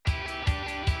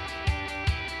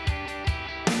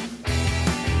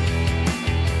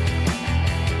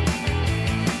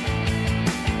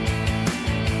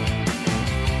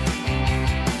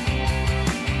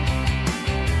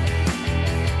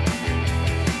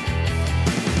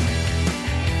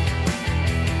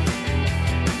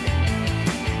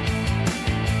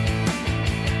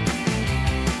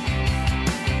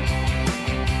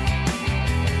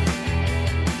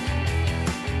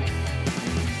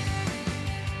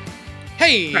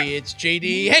Hey, it's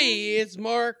JD. Hey, it's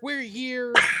Mark. We're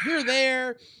here. You're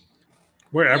there.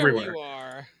 We're There everywhere. you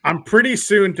are. I'm pretty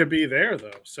soon to be there,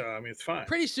 though. So, I mean, it's fine.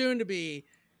 Pretty soon to be.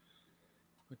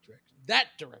 What direction? That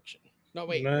direction. No,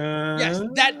 wait. Nah, Yes,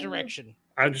 that direction.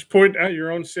 I just point at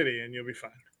your own city and you'll be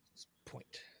fine. Just point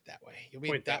that way. You'll be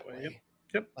Point that that way. way.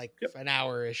 Yep. Like Yep. an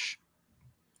hour-ish.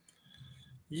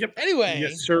 Yep. Anyway.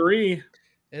 Yes, sirree.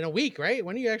 In a week, right?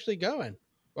 When are you actually going?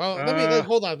 Well,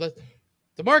 hold on.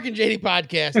 The Mark and JD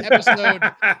podcast, episode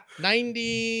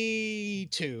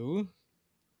 92.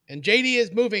 And JD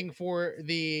is moving for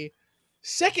the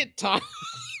second time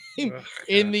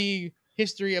in the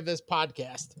history of this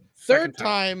podcast. Third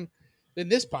time in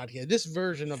this podcast, this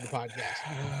version of the podcast.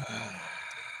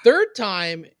 Third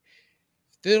time.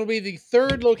 It'll be the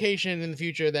third location in the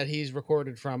future that he's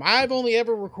recorded from. I've only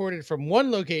ever recorded from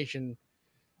one location.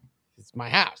 It's my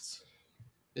house.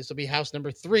 This will be house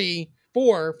number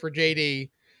 4 for JD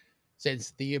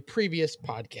since the previous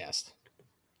podcast.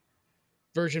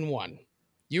 Version 1.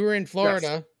 You were in Florida.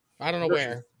 Yes. I don't know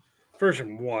where.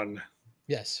 Version 1.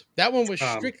 Yes. That one was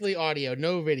strictly audio,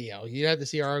 no video. You had to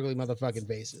see our ugly motherfucking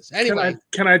faces. Anyway.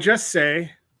 Can I just say,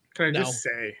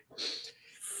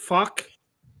 fuck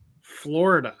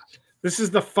Florida. This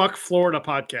is the Fuck Florida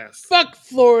podcast. Fuck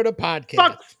Florida podcast.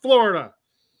 Fuck Florida.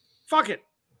 Fuck it.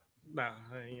 No,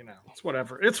 it's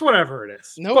whatever. It's whatever it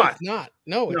is. No, it's not.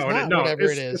 No, it's not whatever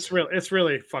it is. It's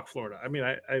really fuck Florida. I mean,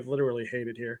 I literally hate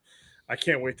it here. I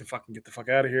can't wait to fucking get the fuck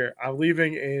out of here. I'm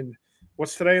leaving in,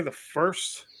 what's today? The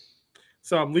 1st?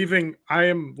 So I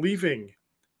am leaving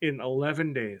in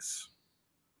 11 days.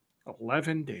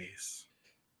 11 days.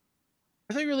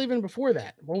 I thought you were leaving before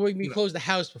that. Well, we closed the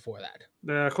house before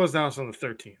that. Closed the house on the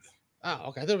 13th. Oh,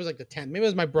 okay. I thought it was like the 10th. Maybe it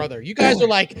was my brother. You guys are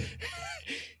like,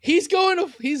 he's going to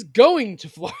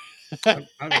Florida.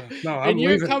 I'm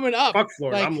you're leaving. Coming up. Fuck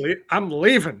Florida. Like, I'm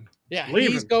leaving. Yeah,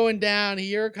 leaving. He's going down.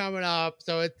 You're coming up.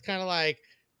 So it's kind of like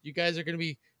you guys are going to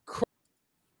be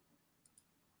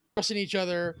crossing each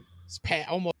other.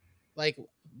 Almost like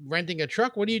renting a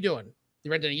truck. What are you doing? You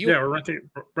renting a U? Yeah, we're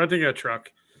renting a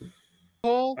truck.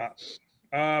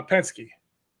 Penske.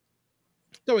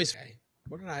 It's always.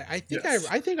 What did I think? Yes.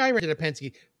 I think I rented a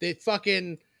Penske. They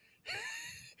fucking.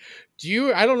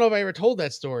 I don't know if I ever told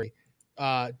that story.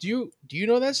 Do you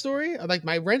know that story? Like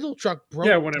my rental truck broke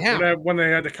down. When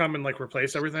they had to come and like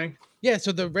replace everything. Yeah,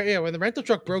 so when the rental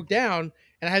truck broke down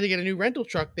and I had to get a new rental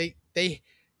truck, they're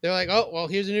like, oh well,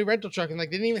 here's a new rental truck, and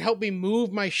like they didn't even help me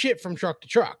move my shit from truck to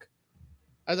truck.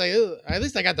 I was like, at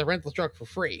least I got the rental truck for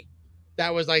free.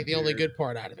 That was like the only good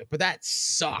part out of it, but that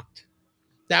sucked.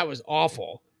 That was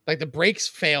awful. Like the brakes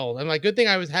failed. I'm like, good thing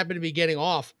I happened to be getting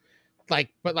off. But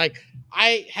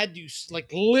I had to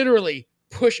like literally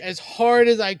push as hard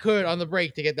as I could on the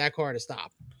brake to get that car to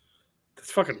stop.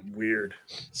 That's fucking weird.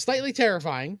 Slightly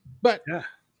terrifying, but yeah,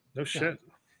 no shit.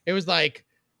 It was like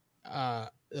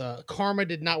karma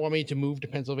did not want me to move to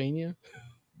Pennsylvania.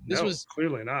 This was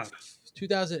clearly not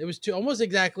 2000. It was almost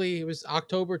exactly. It was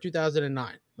October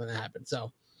 2009 when that happened.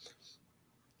 So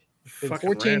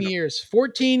 14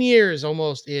 years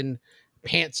almost in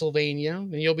Pennsylvania,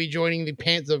 and you'll be joining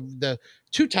the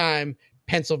 2-time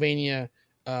Pennsylvania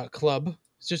club.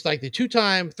 It's just like the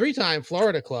 3-time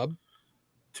Florida club.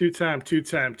 2-time.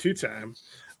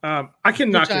 I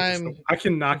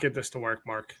cannot get this to work,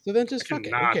 Mark. So then just fuck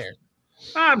it. Who cares?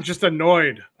 I'm just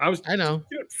annoyed. I know.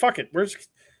 Fuck it.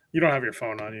 You don't have your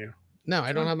phone on you. No,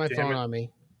 I don't have my phone on me.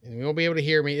 And you won't be able to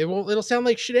hear me. It'll sound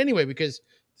like shit anyway because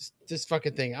this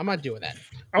fucking thing. I'm not doing that.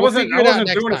 I wasn't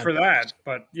doing it for that,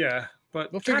 but yeah. But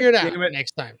we'll figure it out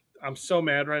next time. I'm so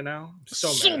mad right now. I'm so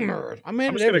mad. I'm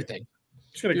mad at everything.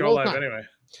 I'm just gonna go live anyway.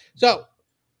 So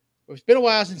it's been a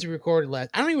while since we recorded last.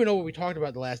 I don't even know what we talked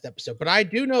about the last episode, but I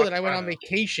do know that I went on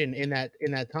vacation in that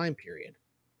time period.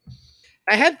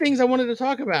 I had things I wanted to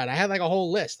talk about. I had like a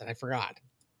whole list and I forgot.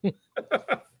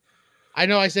 I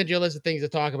know I sent you a list of things to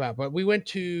talk about, but we went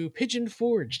to Pigeon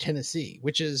Forge, Tennessee,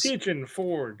 which is Pigeon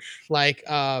Forge, like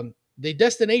the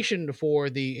destination for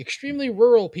the extremely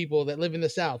rural people that live in the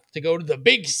South to go to the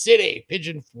big city,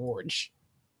 Pigeon Forge.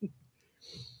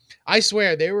 I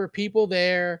swear there were people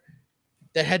there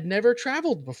that had never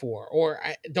traveled before, or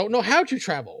I don't know how to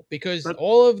travel because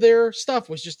all of their stuff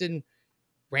was just in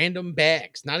random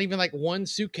bags, not even like one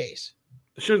suitcase.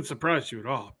 It shouldn't surprise you at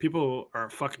all. People are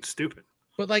fucking stupid.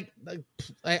 But I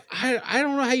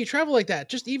don't know how you travel like that.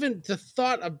 Just even the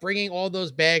thought of bringing all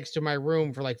those bags to my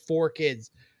room for like 4 kids.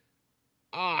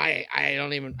 I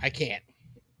can't.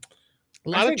 A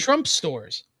lot of Trump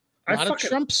stores.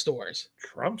 Trump stores.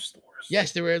 Trump stores?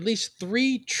 Yes, there were at least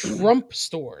 3 Trump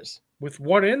stores. With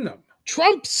what in them?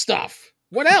 Trump stuff.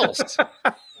 What else?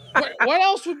 what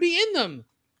else would be in them?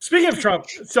 Speaking of Trump,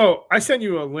 so I sent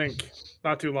you a link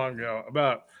not too long ago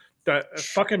about that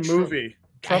fucking movie.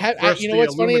 Trump versus you know the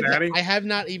what's funny? Illuminati. I have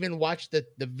not even watched the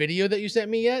video that you sent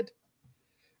me yet.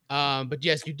 But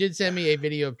yes, you did send me a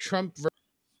video of Trump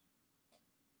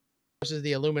versus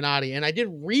the Illuminati, and I did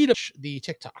read the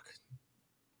TikTok.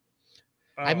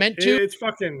 I meant to. It's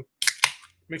fucking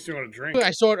makes me want to drink.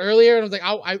 I saw it earlier, and I was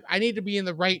like, I need to be in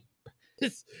the right.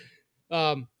 It's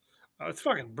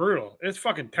fucking brutal. It's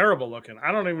fucking terrible looking.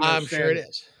 I don't even understand. I'm sure it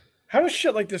is. How does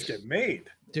shit like this get made?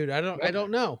 Dude, I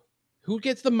don't know. Who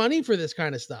gets the money for this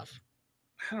kind of stuff?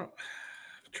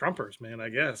 Trumpers, man, I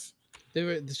guess.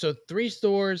 So 3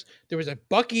 stores. There was a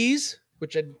Buc-ee's,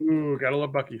 which gotta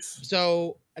love Buc-ee's.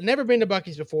 So I've never been to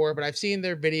Buc-ee's before, but I've seen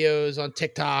their videos on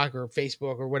TikTok or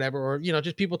Facebook or whatever, or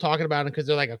just people talking about it because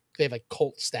they have like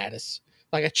cult status,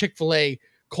 like a Chick-fil-A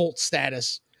cult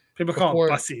status. People call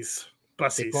them bussies.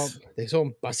 Bussies. They call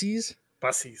them bussies.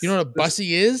 Bussies. You know what a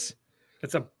bussy is?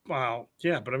 It's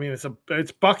yeah, but I mean it's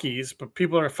Buc-ee's, but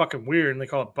people are fucking weird and they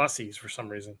call it bussies for some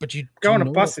reason. But you going to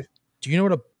bussy. Do you know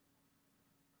what a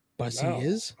bussy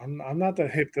is? I'm not that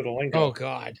hip to the lingo. Oh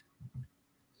God.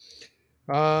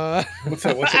 What's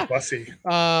a bussy?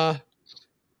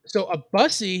 So a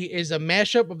bussy is a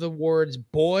mashup of the words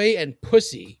boy and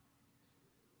pussy.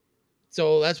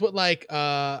 So that's what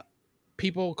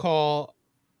people call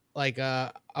like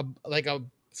a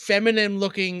feminine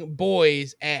looking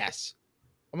boy's ass.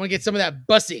 I'm gonna get some of that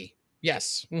bussy.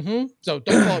 Yes. Mm-hmm. So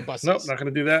don't call it bussy. Nope, not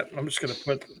gonna do that. I'm just gonna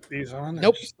put these on.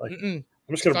 Nope. I'm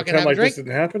just gonna pretend like this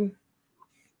didn't happen.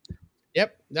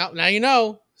 Yep. Now you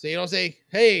know. So you don't say,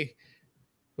 "Hey,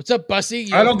 what's up,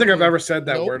 bussy?" I don't think I've ever said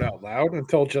that word out loud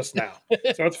until just now.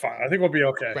 So it's fine. I think we'll be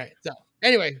okay. Right. So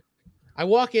anyway, I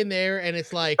walk in there and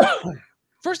it's like,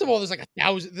 first of all, there's like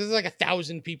 1,000. There's like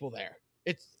 1,000 people there.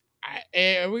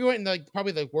 We went in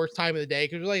probably the worst time of the day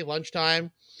because it was like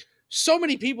lunchtime. So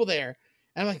many people there,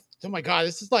 and I'm like, oh my God,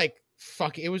 this is like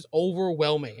fuck. It was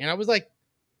overwhelming, and I was like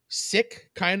sick,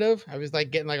 kind of. I was like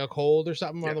getting like a cold or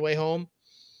something on the way home,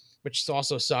 which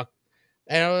also sucked.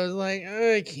 And I was like,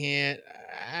 I can't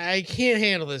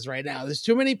handle this right now. There's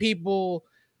too many people,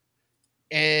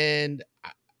 and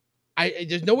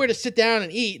there's nowhere to sit down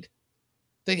and eat.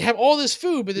 They have all this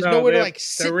food, but there's nowhere to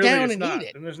sit down and eat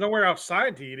it. And there's nowhere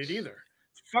outside to eat it either.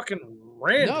 It's fucking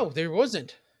random. No, there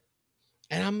wasn't.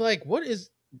 And I'm like, what is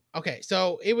okay?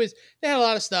 So they had a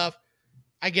lot of stuff.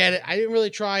 I get it. I didn't really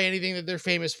try anything that they're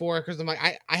famous for because I'm like,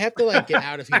 I have to get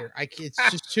out of here.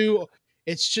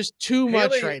 It's just too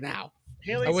much right now.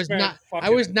 I was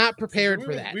not prepared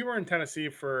for that. We were in Tennessee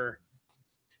for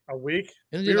a week.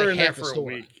 And we were in there for a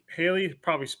week. Haley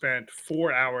probably spent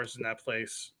 4 hours in that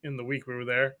place in the week we were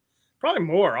there. Probably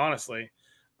more, honestly.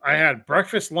 I had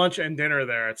breakfast, lunch, and dinner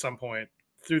there at some point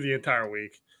through the entire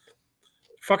week.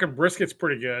 Fucking brisket's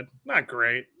pretty good. Not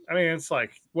great. I mean, it's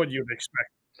like what you'd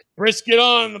expect. Brisket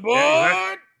on the board.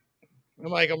 Yeah, exactly.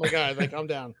 I'm like, oh my God, I'm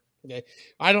down. Okay,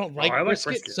 I don't like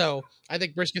brisket, so I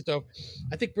think brisket's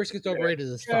overrated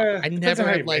as fuck. I never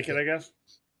had like it, I guess.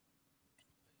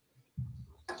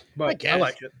 But I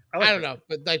like it. I don't know,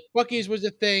 but like Buc-ee's was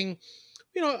a thing.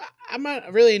 I'm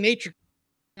not really a nature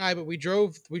guy, but we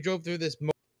drove through this,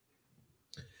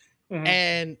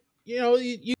 and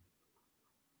you're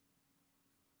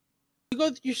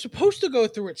supposed to go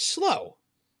through it slow.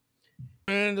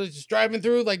 And just driving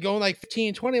through, going like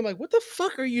 15, 20. I'm like, what the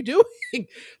fuck are you doing?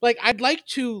 Like, I'd like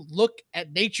to look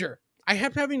at nature. I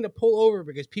kept having to pull over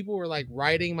because people were like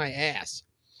riding my ass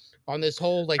on this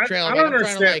whole trail. I don't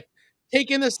understand. Trying to take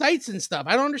in the sights and stuff.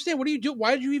 I don't understand. What do you do?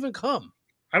 Why did you even come?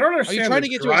 I don't understand. Are you trying to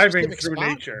get driving through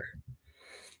nature?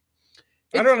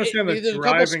 I don't understand the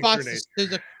driving through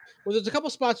nature. There's a couple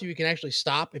spots where you can actually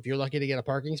stop if you're lucky to get a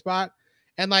parking spot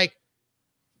and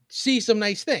see some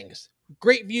nice things.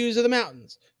 Great views of the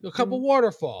mountains, a couple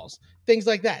waterfalls, things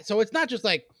like that. So it's not just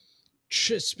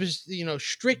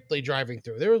strictly driving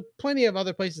through. There were plenty of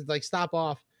other places stop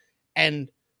off and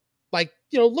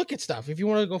look at stuff if you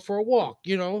want to go for a walk.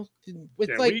 It's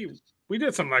we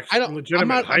did some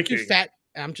legitimate hiking.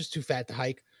 I'm just too fat to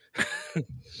hike.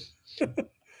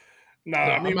 No,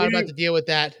 I'm not about to deal with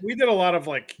that. We did a lot of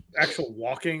actual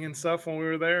walking and stuff when we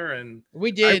were there, and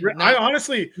we did. I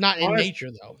honestly not in nature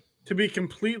though. To be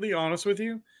completely honest with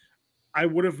you, I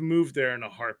would have moved there in a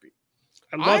heartbeat.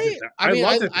 I loved it there. I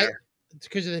loved it there.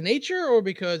 Because of the nature or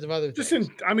because of other things?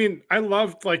 I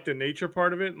loved the nature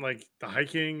part of it, and the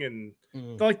hiking and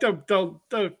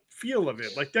the feel of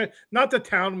it. Not the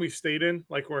town we stayed in,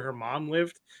 where her mom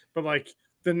lived, but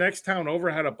the next town over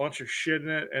had a bunch of shit in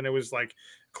it, and it was like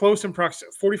close in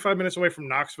proximity, 45 minutes away from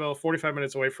Knoxville, 45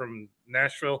 minutes away from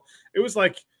Nashville. It was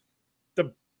like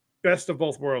the best of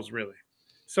both worlds, really.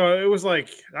 So it was like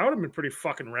that would have been pretty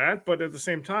fucking rad, but at the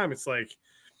same time, it's like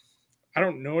I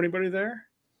don't know anybody there.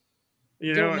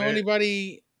 You don't know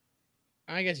anybody.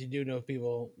 I guess you do know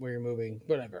people where you're moving.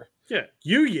 Whatever. Yeah,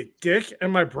 you dick,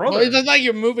 and my brother. Well, it's not like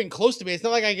you're moving close to me. It's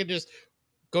not like I could just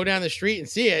go down the street and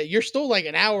see it. You're still like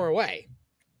an hour away.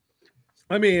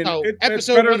 I mean, so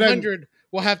episode 100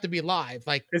 will have to be live,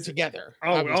 like together.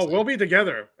 Oh, we'll be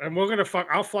together, and we're gonna fuck.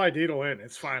 I'll fly Dito in.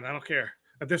 It's fine. I don't care.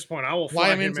 At this point, I will fly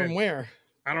him in from where?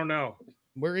 I don't know.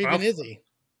 Where even is he?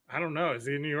 I don't know. Is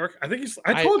he in New York? I think he's.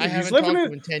 I told you he's living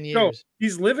in 10 years. No,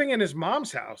 he's living in his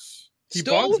mom's house.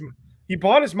 He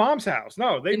bought his mom's house.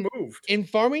 No, they moved in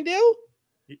Farmingdale.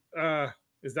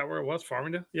 Is that where it was?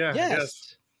 Farmingdale? Yeah.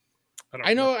 Yes.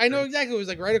 I know exactly. It was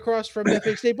like right across from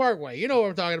Epic State Parkway. You know what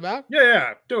I'm talking about?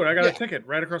 Yeah. Dude, I got a ticket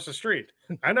right across the street.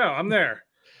 I know. I'm there.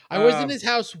 I was in his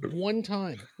house one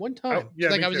time. Oh, yeah,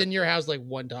 like I was in your house like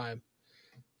one time.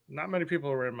 Not many people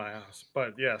were in my house,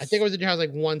 but yes. I think I was in your house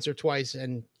like once or twice,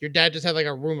 and your dad just had like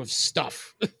a room of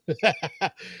stuff.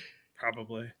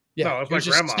 Probably. Yeah, no, it was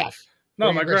my grandma. Stuff.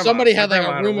 No, my grandma. Somebody had like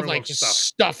a room of like just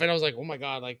stuff, and I was like, oh my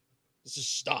god, like this is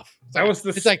stuff. That was the.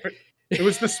 It's like. It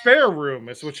was the spare room,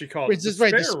 is what she called it. It's just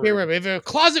right, the spare room. If a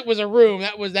closet was a room,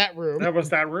 that was that room. That was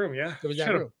that room, yeah. It was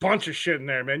that room. A bunch of shit in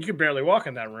there, man. You could barely walk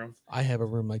in that room. I have a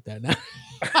room like that now.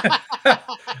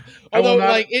 Although,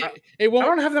 it won't. I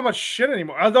don't have that much shit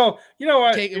anymore. Although, you know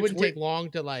what? It wouldn't take long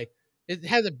to like. It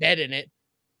has a bed in it.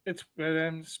 It's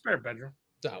a spare bedroom.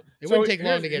 So it wouldn't take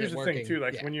long to get it working. Here's the thing, too.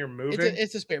 Like when you're moving,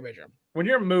 it's a spare bedroom. When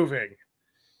you're moving,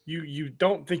 you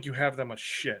don't think you have that much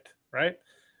shit, right?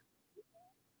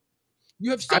 You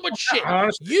have so much shit.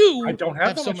 Honestly, I don't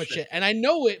have so much shit. And I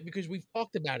know it because we've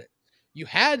talked about it. You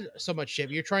had so much shit.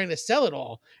 You're trying to sell it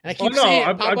all. And I keep seeing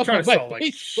it pop up trying on to sell my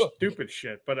like stupid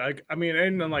shit. But I mean,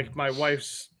 and then like my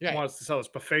wife's wants to sell this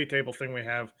buffet table thing we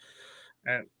have.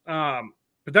 And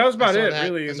but that was about it,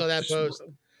 really. I saw that post.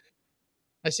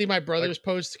 I see my brother's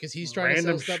post because he's trying to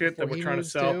sell stuff shit that we're trying to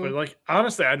sell. But like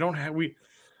honestly, I don't have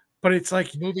But it's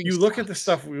like you look at the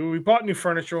stuff. We bought new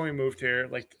furniture when we moved here,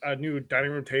 like a new dining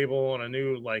room table and a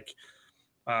new like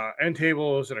end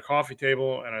tables and a coffee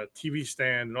table and a TV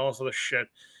stand and all this other shit.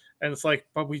 And it's like,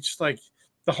 but we just like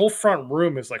the whole front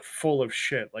room is like full of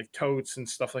shit, like totes and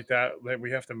stuff like that we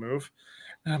have to move.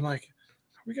 And I'm like,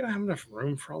 are we gonna have enough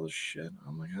room for all this shit?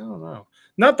 I'm like, I don't know.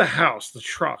 Not the house, the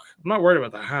truck. I'm not worried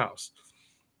about the house.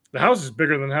 The house is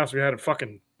bigger than the house we had in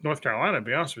fucking North Carolina, to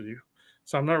be honest with you.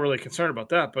 So I'm not really concerned about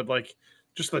that, but like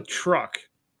just the truck,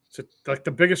 it's like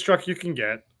the biggest truck you can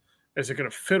get. Is it going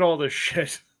to fit all this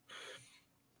shit?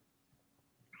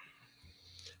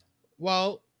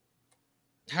 Well,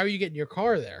 how are you getting your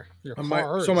car there?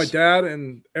 So my dad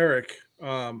and Eric,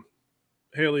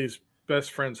 Haley's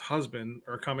best friend's husband,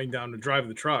 are coming down to drive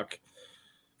the truck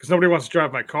because nobody wants to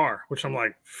drive my car. Which I'm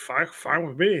like, fine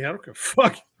with me. I don't give a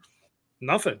fuck.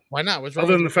 Nothing. Why not? What's wrong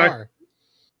with the car?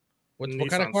 What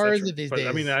kind of car Sentra. is it these days?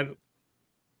 I mean,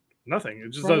 nothing. It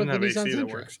just doesn't have AC that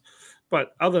works.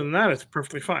 But other than that, it's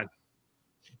perfectly fine.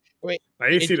 Wait, my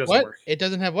AC doesn't work. It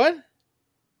doesn't have what?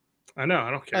 I know. I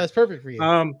don't care. Oh, that's perfect for you.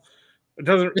 It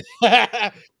doesn't.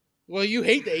 Well, you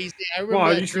hate the AC. I remember. Well,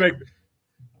 I used to make.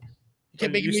 You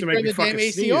kept making me turn the damn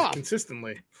AC off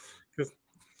consistently.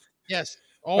 Yes,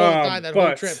 all the time that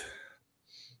whole trip.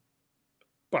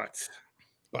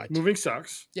 But moving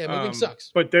sucks. Yeah, moving sucks.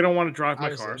 But they don't want to drive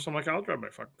my car, so I'm like, I'll drive my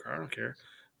fucking car. I don't care.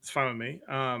 It's fine with me.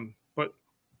 But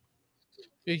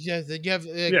you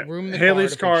have room in the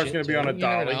Haley's car is going to be on a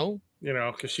dolly. You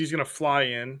know, because she's going to fly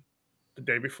in the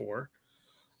day before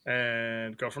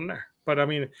and go from there. But I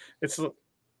mean, it's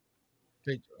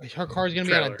her car is going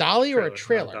to be on a dolly or a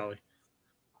trailer. Dolly.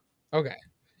 Okay.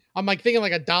 I'm like thinking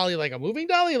like a dolly, like a moving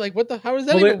dolly. Like what the? How does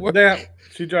that even work?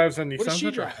 She drives a Nissan. What does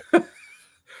she drive?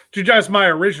 She drives my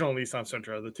original Nissan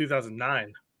Sentra, the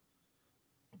 2009.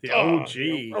 The OG.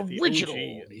 Original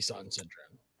Nissan Sentra.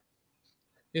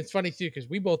 It's funny, too, because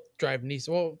we both drive Nissan.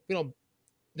 Well, we don't.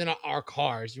 They're not our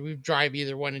cars. We drive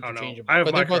either one interchangeably. I have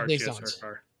but my they're both car, Nissans.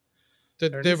 car.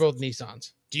 They're both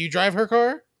Nissans. Do you drive her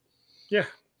car? Yeah.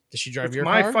 Does she drive your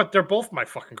car? They're both my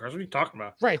fucking cars. What are you talking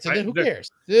about? Right, so then who cares?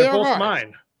 They're both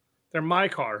mine. They're my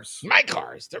cars. My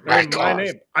cars. They're my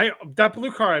cars. My name. That blue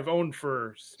car I've owned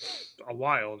for a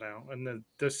while now, and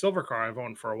the silver car I've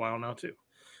owned for a while now too.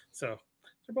 So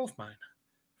they're both mine.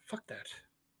 Fuck that.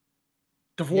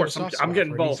 Divorce. I'm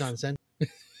getting both.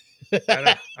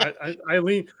 I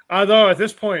lean. Although at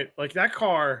this point, like that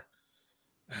car,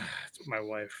 it's my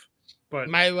wife. But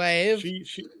my wife. She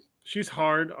She's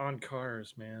hard on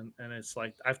cars, man, and it's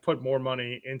like I've put more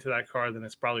money into that car than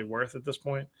it's probably worth at this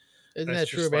point. Isn't And it's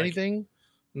that true just of like, anything?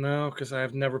 no, because I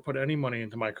have never put any money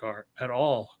into my car at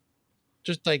all.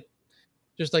 Just like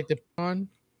the on,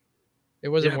 it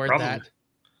wasn't Yeah, worth probably. that.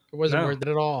 It wasn't No, worth it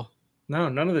at all. no,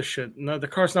 none of this shit. No, the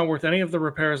car's not worth any of the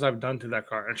repairs I've done to that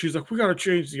car. And she's like, we got to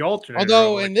change the alternator. I'm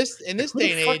Although like, in this who the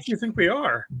day and fuck do age, you think we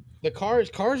are? the cars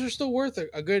are still worth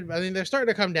a good. I mean, they're starting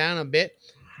to come down a bit,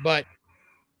 but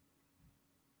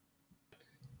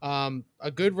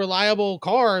a good reliable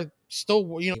car still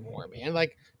more, man.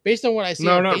 Like based on what I see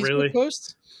No, on not Facebook really.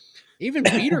 posts, even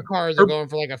beater cars are Her, going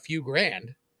for like a few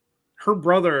grand. her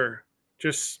brother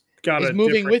just got Is a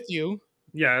moving different. with you.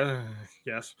 Yeah,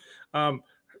 yes.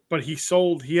 But he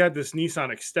had this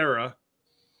Nissan Xterra,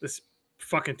 this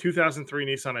fucking 2003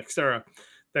 Nissan Xterra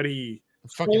that I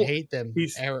fucking hate them.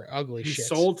 Ugly he shits.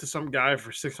 sold to some guy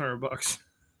for $600.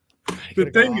 The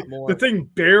The thing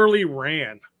barely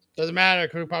ran. Doesn't matter.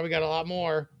 Could have probably got a lot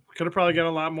more. Could have probably got a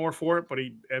lot more for it, but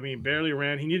barely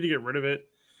ran. He needed to get rid of it.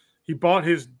 He bought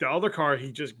the other car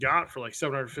he just got for like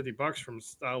 $750 from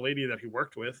a lady that he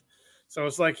worked with. So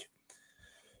it's like,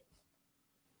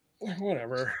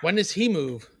 whatever. When does he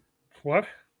move? What?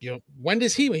 When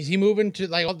does he? Is he moving to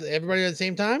like everybody at the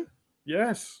same time?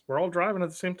 Yes, we're all driving at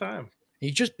the same time.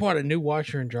 He just bought a new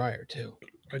washer and dryer too.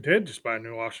 I did just buy a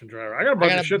new washer and dryer. I got a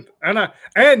bunch of shit,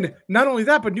 and not only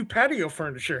that, but new patio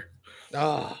furniture.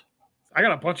 Oh. I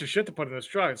got a bunch of shit to put in this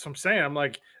truck. So I'm saying, I'm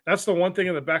like, that's the one thing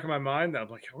in the back of my mind that I'm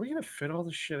like, are we gonna fit all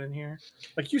this shit in here?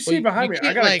 Like you see behind me,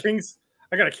 I got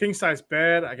a king size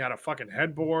bed. I got a fucking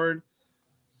headboard.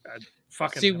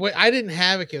 I didn't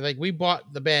have a kid. Like we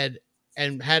bought the bed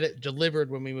and had it delivered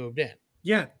when we moved in.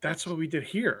 Yeah, that's what we did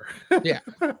here. Yeah.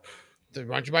 So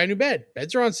why don't you buy a new bed?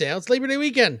 Beds are on sale. It's Labor Day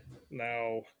weekend.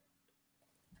 No.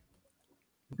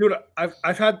 Dude,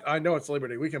 I know it's Labor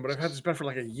Day weekend, but I've had this bed for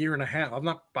like a year and a half. I'm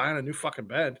not buying a new fucking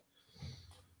bed.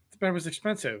 The bed was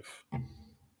expensive.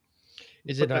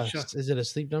 Is it a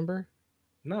Sleep Number?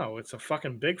 No, it's a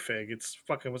fucking Big Fig. It's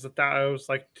fucking it was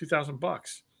like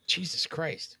 $2,000. Jesus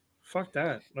Christ. Fuck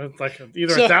that. It's like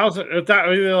either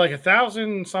either like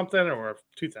 1,000 something or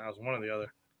 2,000, one or the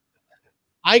other.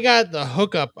 I got the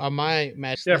hookup on my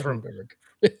match. Yeah, from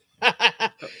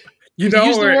you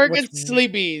used to work at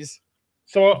Sleepy's.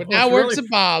 So but now works at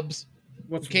Bob's.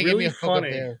 What's really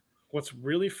funny? What's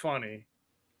really funny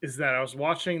is that I was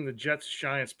watching the Jets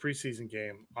Giants preseason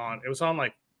game it was on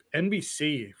like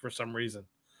NBC for some reason.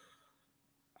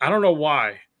 I don't know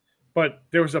why, but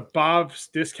there was a Bob's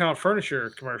Discount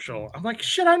Furniture commercial. I'm like,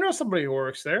 shit, I know somebody who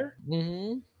works there.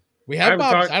 Mm-hmm. We have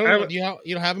Bob's. I don't know.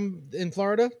 You don't have them in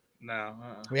Florida? No.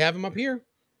 We have them up here.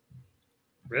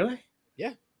 Really?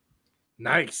 Yeah.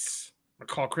 Nice. I'm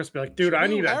gonna call Chris and be like, dude, I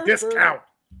need a discount.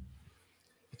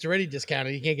 It's already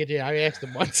discounted. You can't get it. I asked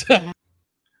him once.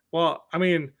 Well, I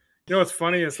mean, you know what's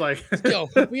funny? It's like, yo,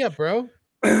 hook me up, bro.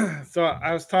 So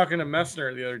I was talking to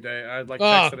Messner the other day. I like,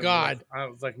 oh God, I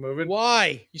was like moving.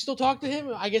 Why? You still talk to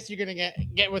him? I guess you're gonna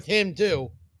get with him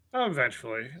too.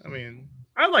 Eventually. I mean,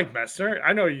 I like Messner.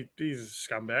 I know he's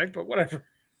a scumbag, but whatever.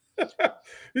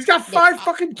 He's got 5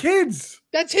 fucking kids.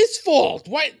 That's his fault.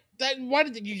 Why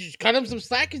did you just cut him some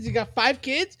slack because he got 5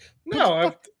 kids?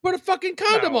 Put a fucking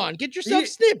condom on. Get yourself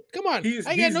snipped. Come on.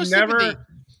 I got no sympathy.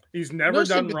 He's never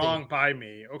done wrong by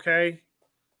me, okay?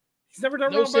 He's never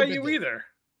done wrong by you either.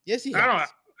 Yes, he has.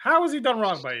 How has he done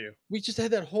wrong by you? We just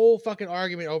had that whole fucking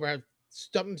argument over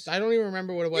something. I don't even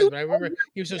remember what it was, but I remember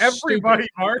he was so everybody, stupid.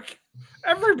 Mark.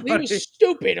 Everybody. He was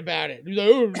stupid about it. He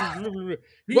was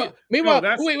like, meanwhile,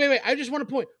 wait. I just want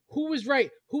to point. Who was right?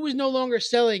 Who was no longer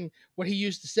selling what he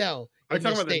used to sell? Are you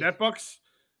talking about the netbooks?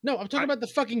 No, I'm talking about the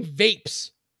fucking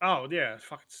vapes. Oh, yeah.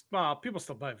 Fucking people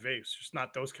still buy vapes, just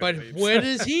not those kind of vapes. But what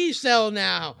does he sell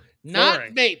now? Not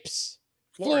vapes.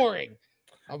 Flooring.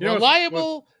 A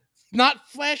reliable, not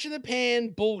flash in the pan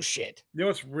bullshit. You know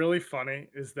what's really funny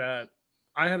is that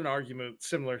I had an argument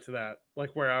similar to that,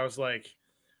 like where I was like,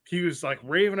 he was like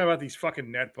raving about these fucking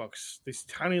netbooks, these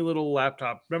tiny little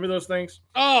laptop. Remember those things?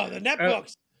 Oh, the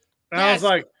netbooks. And I was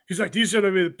like, he's like, these are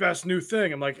gonna be the best new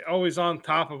thing. I'm like, always on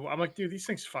top of. I'm like, dude, these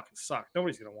things fucking suck.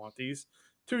 Nobody's gonna want these.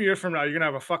 2 years from now, you're gonna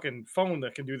have a fucking phone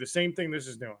that can do the same thing this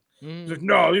is doing. He's like,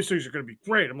 no, these things are gonna be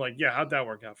great. I'm like, yeah, how'd that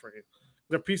work out for you?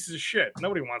 They're pieces of shit.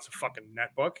 Nobody wants a fucking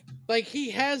netbook. Like, he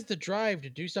has the drive to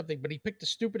do something, but he picked the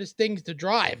stupidest things to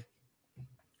drive.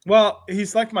 Well,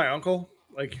 he's like my uncle,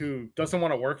 like who doesn't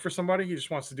want to work for somebody. He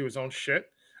just wants to do his own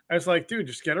shit. I was like, dude,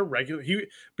 just get a regular.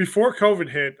 Before COVID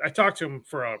hit, I talked to him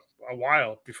for a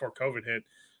while before COVID hit.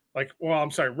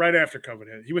 Right after COVID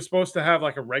hit. He was supposed to have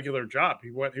like a regular job.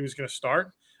 He was going to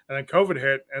start, and then COVID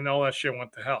hit, and all that shit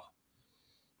went to hell.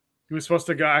 He was supposed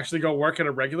to actually go work at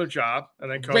a regular job,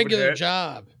 and then COVID Regular hit.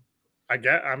 job.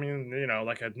 I mean,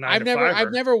 like a 9 I've to 5.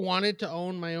 I've never wanted to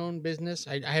own my own business.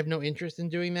 I have no interest in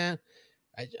doing that.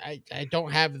 I don't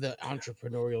have the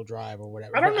entrepreneurial drive or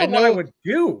whatever. I don't But know what I would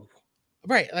do.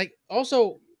 Right. Like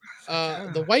also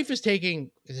the wife is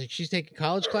she's taking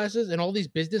college classes, and all these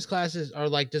business classes are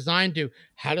like designed to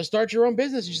how to start your own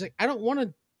business. She's like, I don't want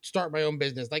to start my own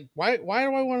business. Like, why do I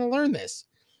want to learn this?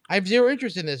 I have zero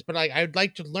interest in this, but like I'd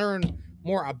like to learn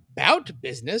more about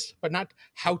business, but not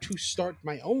how to start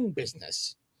my own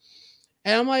business.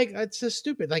 And I'm like, that's just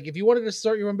stupid. Like, if you wanted to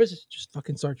start your own business, just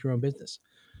fucking start your own business.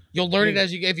 You'll learn it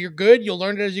as you go. If you're good, you'll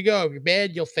learn it as you go. If you're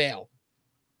bad, you'll fail.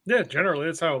 Yeah, generally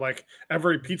that's how like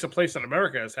every pizza place in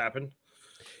America has happened.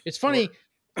 It's funny.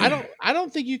 I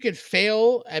don't think you could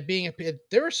fail at being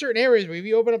there are certain areas where if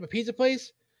you open up a pizza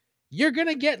place, you're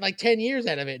gonna get like 10 years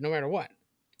out of it, no matter what.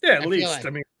 Yeah, at least. Like. I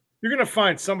mean, you're gonna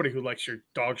find somebody who likes your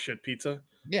dog shit pizza.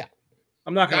 Yeah.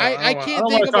 I'm not gonna. I don't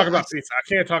want to talk about pizza. I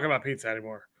can't talk about pizza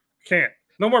anymore. Can't.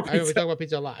 No more pizza. We talk about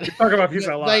pizza a lot. We talk about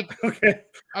pizza a lot. Like, okay.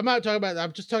 I'm not talking about.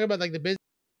 I'm just talking about like the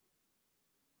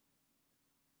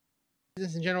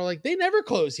business in general. Like they never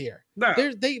close here. No.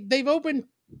 They've opened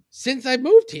since I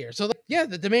moved here. So yeah,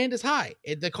 the demand is high.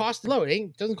 The cost is low.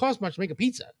 It doesn't cost much to make a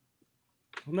pizza.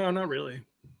 No, not really.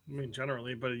 I mean,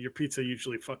 generally, but your pizza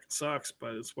usually fucking sucks.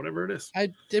 But it's whatever it is.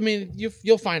 I mean,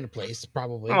 you'll find a place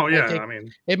probably. Oh yeah, I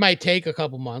mean, it might take a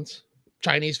couple months.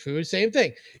 Chinese food, same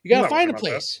thing. You gotta find a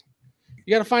place.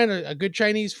 You gotta find a good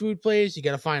Chinese food place. You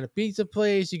gotta find a pizza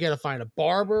place. You gotta find a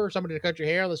barber, somebody to cut your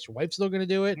hair, unless your wife's still gonna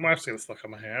do it. My wife's gonna still cut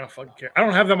my hair. I don't fucking care. I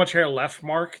don't have that much hair left,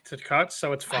 Mark, to cut,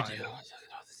 so it's fine.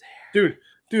 Dude,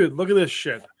 look at this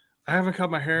shit. I haven't cut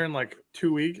my hair in like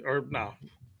 2 weeks or no,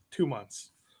 2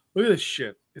 months. Look at this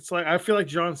shit. It's like I feel like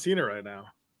John Cena right now.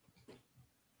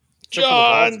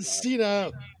 John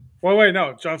Cena. Well, wait,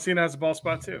 no. John Cena has a bald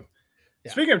spot too.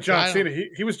 Yeah. Speaking of John Cena,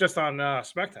 he was just on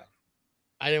SmackDown.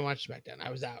 I didn't watch SmackDown. I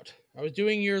was out. I was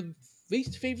doing your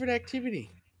least favorite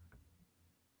activity.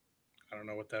 I don't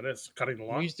know what that is. Cutting the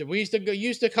lawn. We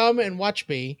used to come and watch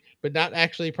me, but not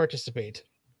actually participate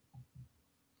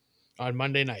on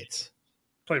Monday nights.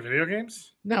 Play video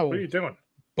games? No. What are you doing?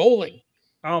 Bowling.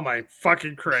 Oh my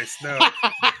fucking Christ! No.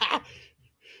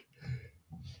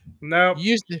 No.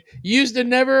 You used to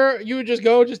never. You would just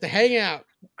go just to hang out.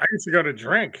 I used to go to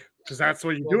drink because that's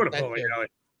what you do at a bowling alley.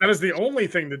 That is the only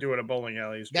thing to do at a bowling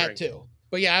alley is drink. That too.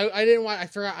 But yeah, I didn't want. I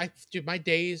forgot. Dude, my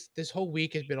days this whole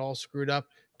week has been all screwed up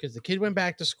because the kid went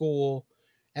back to school,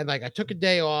 and like I took a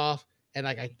day off, and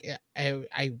like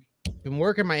I been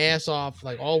working my ass off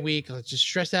like all week. I was just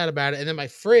stressed out about it, and then my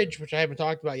fridge, which I haven't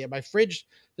talked about yet, my fridge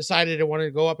decided it wanted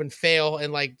to go up and fail,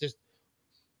 and like just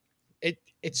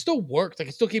it still worked. Like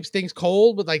it still keeps things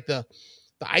cold, but like the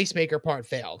ice maker part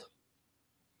failed.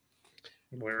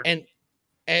 Where? And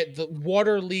the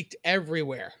water leaked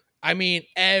everywhere. I mean,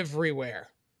 everywhere.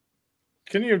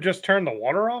 Can you have just turned the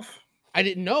water off? I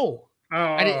didn't know.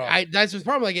 Oh, that's the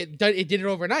problem. Like it did it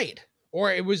overnight,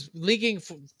 or it was leaking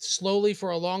slowly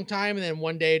for a long time, and then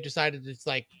one day it decided it's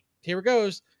like, here it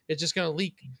goes. It's just gonna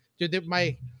leak. Dude,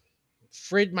 my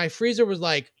freezer was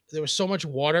like there was so much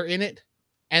water in it,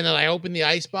 and then I opened the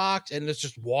ice box, and there's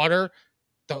just water.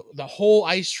 The whole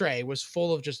ice tray was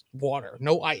full of just water,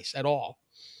 no ice at all.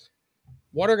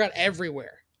 Water got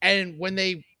everywhere. And when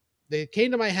they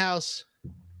came to my house,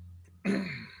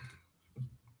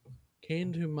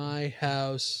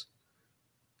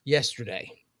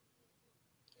 yesterday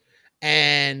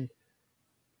and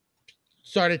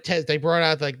started they brought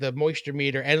out like the moisture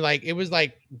meter, and like it was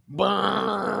like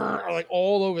like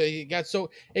all over. It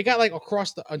got like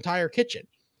across the entire kitchen,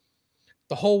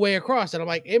 the whole way across. And I'm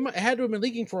like, it had to have been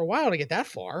leaking for a while to get that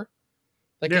far.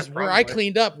 Like where I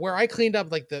cleaned up,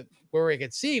 like where I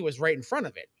could see was right in front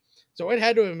of it. So it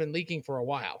had to have been leaking for a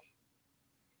while.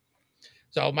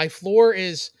 So my floor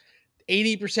is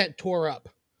 80% tore up.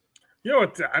 You know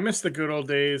what? I miss the good old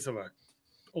days of a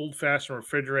old-fashioned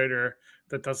refrigerator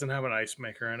that doesn't have an ice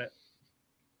maker in it.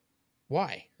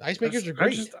 Why? The ice makers are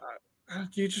great.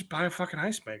 You just buy a fucking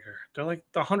ice maker. They're like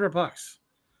 $100.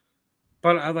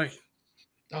 But I like.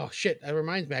 Oh shit! That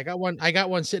reminds me. I got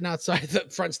one sitting outside the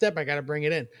front step. I got to bring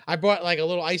it in. I bought like a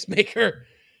little ice maker,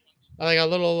 like a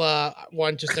little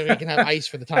one, just so we can have ice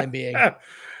for the time being. Yeah,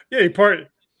 you part.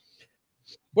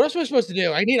 What else am I supposed to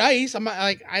do? I need ice. I'm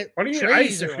like, what do you need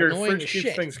ice if your fridge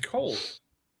keeps things cold?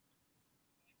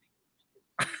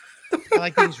 I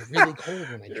like things really cold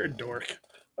when I drink. You're a dork.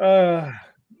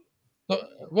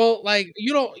 Well, like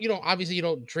you don't obviously you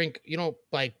don't drink, you don't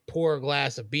like pour a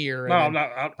glass of beer. No, I'm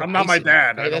not my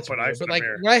dad. Right? I don't put ice in like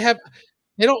beer. when I have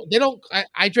They don't.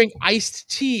 I drink iced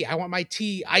tea. I want my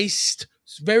tea iced,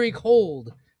 very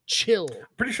cold, chill.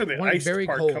 Pretty sure the want it iced very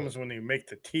part cold. comes when you make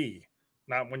the tea,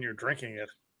 not when you're drinking it.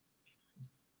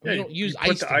 You don't use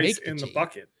put ice the to ice make in the the tea.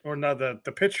 bucket or no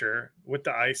the pitcher with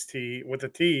the iced tea with the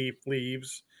tea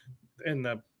leaves in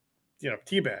the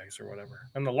tea bags or whatever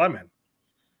and the lemon.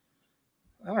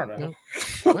 I don't know. No.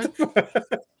 What?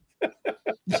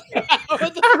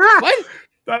 What?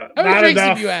 Not How many drinks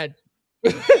enough. have you had?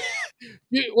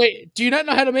 Wait, do you not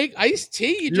know how to make iced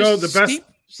tea? You just steep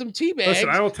some tea bags. Listen,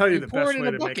 I will tell you and the pour best it in way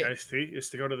a to make bucket. iced tea is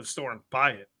to go to the store and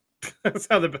buy it. That's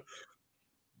how the.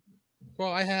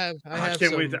 Well, I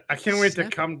can't wait. I can't wait to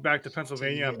come back to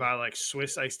Pennsylvania and tea. buy like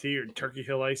Swiss iced tea or Turkey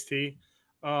Hill iced tea.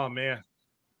 Oh man,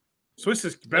 Swiss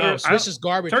is better. Oh, Swiss is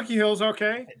garbage. Turkey Hill's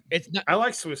okay. It's not. I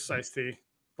like Swiss iced tea,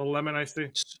 the lemon iced tea.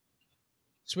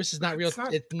 Swiss is not real.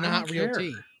 It's not real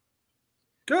tea.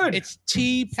 Good. It's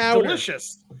tea powder.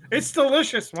 Delicious. It's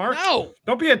delicious, Mark. No,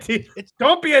 don't be a tea.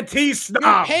 Don't be a tea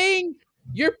snob.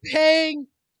 You're paying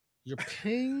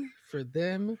for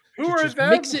them Who to are just them?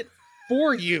 mix it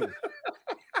for you.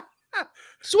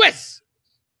 Swiss.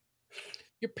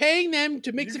 You're paying them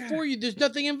to mix it for you. There's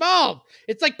nothing involved.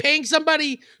 It's like paying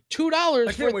somebody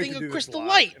 $2 for a thing of Crystal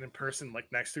Light. And in person,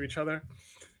 like next to each other.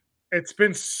 It's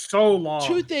been so long.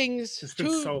 Two things. It's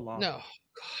been so long. No. God.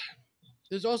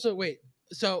 There's also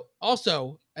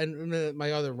and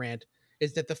my other rant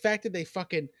is that the fact that they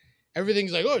fucking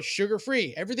everything's like, oh, sugar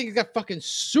free. Everything's got fucking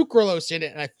sucralose in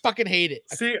it, and I fucking hate it.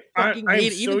 See, I fucking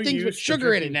hate it. Even things with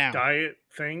sugar in it now. Diet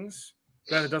things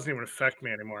that it doesn't even affect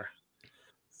me anymore.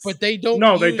 But they don't.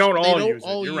 No, they don't all use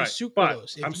it. You're right.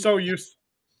 Sucralose. But I'm so used.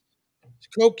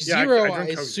 Coke Zero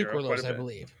is sucralose, I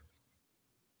believe.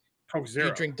 Coke Zero. Do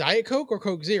you drink Diet Coke or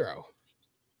Coke Zero?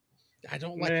 I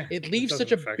don't like it. Leaves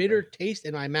such a bitter taste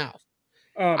in my mouth.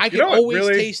 I can always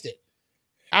taste it.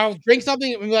 I'll drink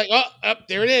something and be like, oh,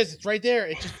 there it is. It's right there.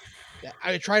 It just.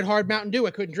 I tried hard Mountain Dew.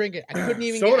 I couldn't drink it. I couldn't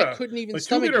even. Soda. I couldn't even. A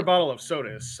stomach 2-liter it. bottle of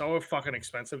soda is so fucking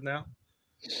expensive now.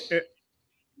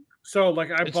 So like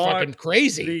it's fucking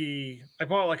crazy. I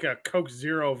bought like a Coke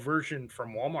Zero version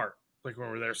from Walmart. Like when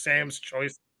we were there, Sam's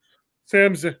Choice.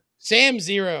 Sam Zero. Sam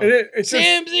Zero.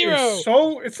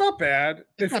 It's not bad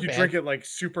if you drink it like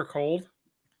super cold.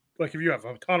 Like if you have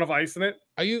a ton of ice in it.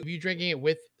 Are you drinking it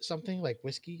with something like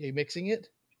whiskey? Are you mixing it?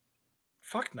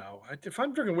 Fuck no. If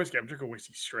I'm drinking whiskey, I'm drinking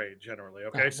whiskey straight generally.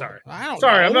 Okay, sorry. I don't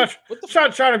sorry, know. I'm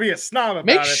not trying to be a snob about it.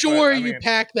 Make sure you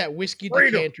pack that whiskey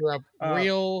decanter up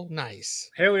real nice.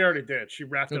 Haley already did. She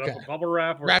wrapped it up with bubble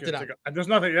wrap. Wrapped it up.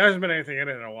 There hasn't been anything in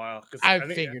it in a while. I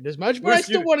figured as much, but I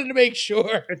still wanted to make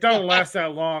sure. It doesn't last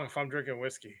that long if I'm drinking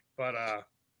whiskey. But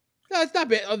no, it's not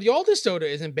bad. The Aldous soda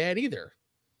isn't bad either.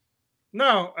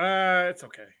 No, it's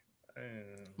okay.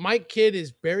 My kid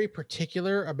is very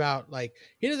particular about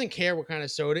he doesn't care what kind of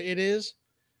soda it is,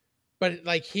 but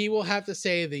he will have to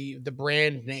say the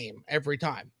brand name every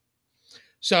time.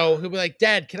 So he'll be like,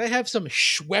 "Dad, can I have some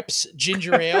Schweppes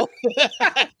ginger ale?"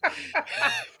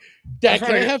 Dad,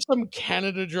 can I have some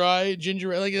Canada Dry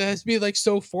ginger ale? It has to be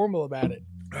so formal about it.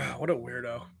 What a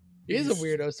weirdo. He is a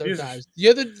weirdo sometimes.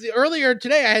 Earlier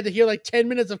today, I had to hear 10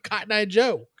 minutes of Cotton Eye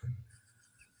Joe.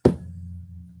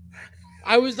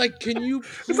 I was like, can you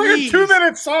please? It's like a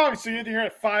 2-minute song, so you had to hear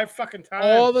it 5 fucking times.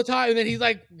 All the time. And then he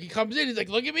comes in, he's like,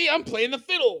 look at me, I'm playing the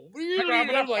fiddle.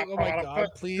 I'm like, oh my God,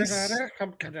 please.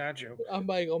 I'm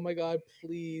like, oh my God,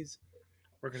 please.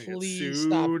 We're going to get sued.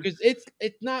 Stop. Because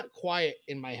it's not quiet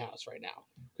in my house right now.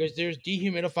 Because there's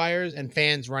dehumidifiers and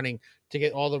fans running to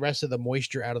get all the rest of the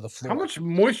moisture out of the floor. How much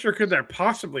moisture could there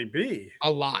possibly be? A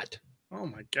lot. Oh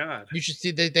my God. You should see,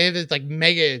 they have this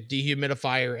mega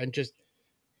dehumidifier and just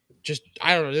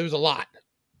I don't know. There was a lot.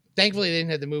 Thankfully, they didn't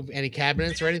have to move any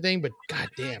cabinets or anything. But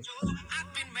goddamn!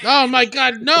 Oh my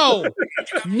God! No!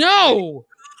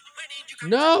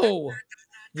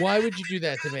 Why would you do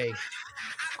that to me?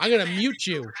 I'm gonna mute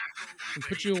you and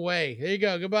put you away. There you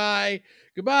go. Goodbye.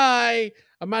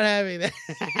 I'm not having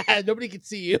that. Nobody can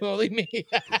see you. Only me.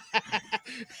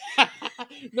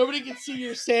 Nobody can see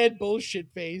your sad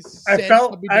bullshit face. I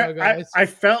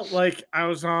felt like I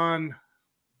was on.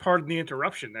 Pardon the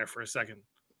interruption there for a second.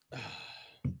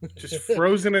 Just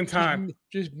frozen in time.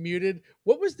 Just muted.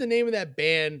 What was the name of that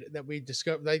band that we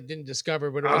discovered? I didn't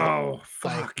discover, but it was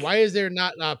fuck. Why is there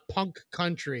not Punk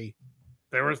Country?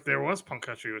 There was Punk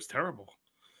Country. It was terrible.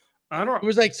 It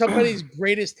was somebody's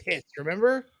greatest hits.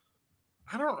 Remember?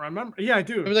 I don't remember. Yeah, I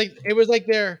do. It was like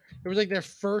their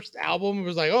first album. It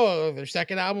was their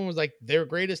second album was their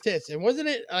greatest hits. And wasn't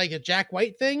it a Jack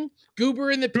White thing? Goober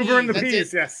and the Peas. Goober and the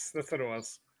Peas. Yes, that's what it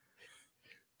was.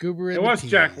 Goober and It the was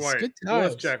Peas. Jack White. Good It was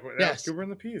times. Jack White. That was Goober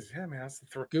and the Peas. Yeah, man,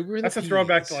 Goober and that's the a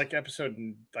throwback to Peas. like episode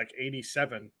like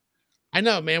 87. I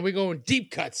know, man. We're going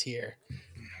deep cuts here.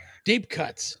 Deep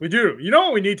cuts. We do. You know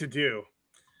what we need to do?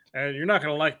 And you're not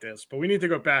going to like this, but we need to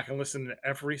go back and listen to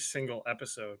every single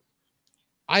episode.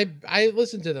 I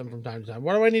listen to them from time to time.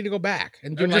 Why do I need to go back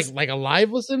and do like a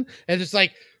live listen and just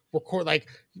like record like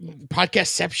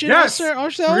podcastception? Yes,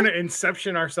 ourselves? We're going to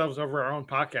inception ourselves over our own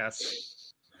podcast.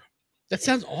 That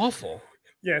sounds awful.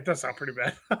 Yeah, it does sound pretty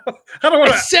bad. I don't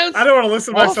want to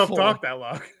listen to myself talk that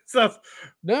long.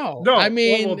 No. I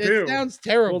mean, it sounds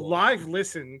terrible. We'll live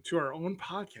listen to our own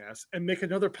podcast and make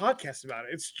another podcast about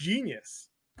it. It's genius.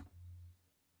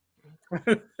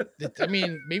 I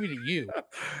mean, maybe to you.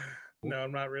 No,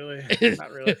 I'm not really.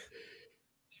 Not really.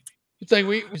 It's like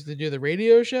we used to do the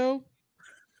radio show.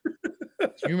 Do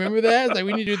you remember that? It's like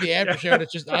we need to do the after show. And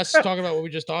it's just us talking about what we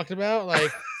just talked about,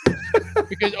 like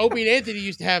because Opie and Anthony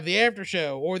used to have the after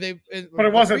show, but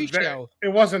it wasn't pre-show.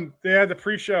 It wasn't. They had the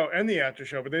pre-show and the after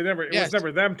show, but they never. It was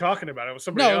never them talking about it. It was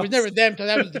somebody else. No, it was never them.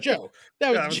 That was the joke.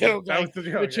 That was the joke. That was the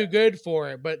joke. We're too good for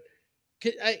it, but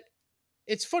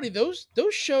it's funny. Those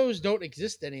shows don't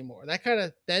exist anymore.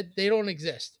 That they don't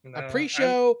exist. No, a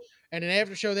pre-show and an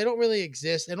after show, they don't really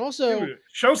exist. And also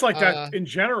shows like that in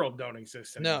general don't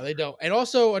exist anymore. No, they don't. And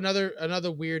also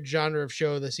another weird genre of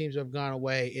show that seems to have gone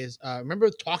away is remember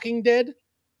Talking Dead?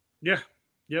 Yeah.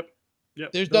 Yep.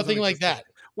 There's nothing like that.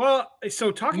 Well,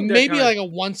 so Talking Dead maybe like a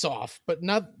once off, but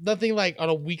nothing like on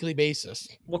a weekly basis.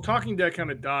 Well, Talking Dead kind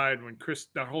of died when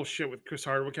that whole shit with Chris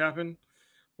Hardwick happened,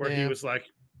 where he was like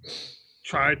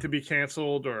tried to be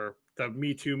canceled, or the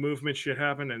Me Too movement shit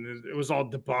happened, and it was all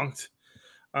debunked.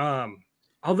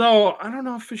 Although I don't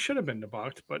know if it should have been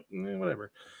debunked, but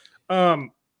whatever.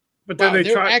 But then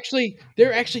there are actually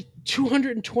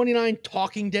 229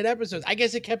 Talking Dead episodes. I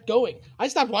guess it kept going. I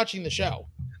stopped watching the show.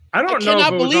 I don't know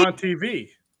if it was on TV.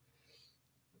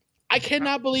 I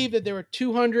cannot believe that there were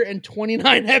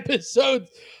 229 episodes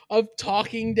of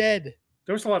Talking Dead.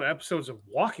 There was a lot of episodes of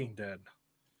Walking Dead.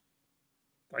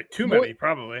 Like too many,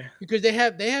 probably. Because they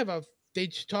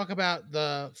talk about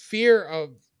the fear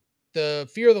of the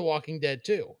Walking Dead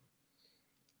too.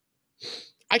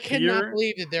 I cannot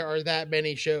believe that there are that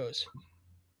many shows.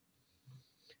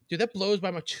 Dude, that blows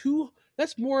by my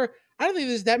that's more. I don't think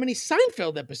there's that many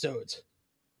Seinfeld episodes.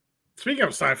 Speaking of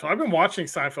Seinfeld, I've been watching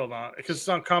Seinfeld because it's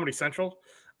on Comedy Central,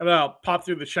 and I'll pop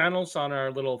through the channels on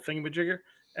our little thingamajigger,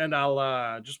 and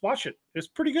I'll just watch it. It's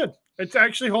pretty good. It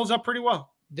actually holds up pretty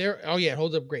well. It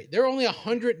holds up great. There are only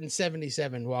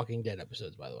 177 Walking Dead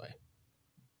episodes, by the way.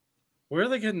 Where are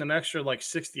they getting an extra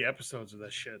 60 episodes of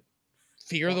this shit?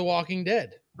 Fear the Walking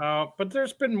Dead. But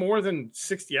there's been more than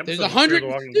 60 episodes. There's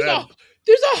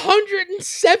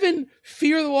 107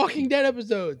 Fear the Walking Dead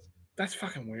episodes. That's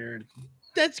fucking weird.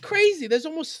 That's crazy. There's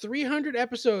almost 300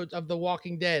 episodes of The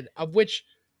Walking Dead, of which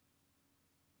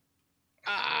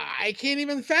I can't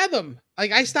even fathom.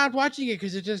 Like, I stopped watching it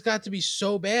because it just got to be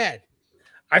so bad.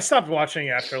 I stopped watching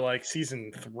after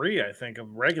season 3, I think,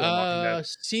 of regular Walking Dead.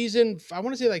 I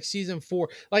want to say season 4.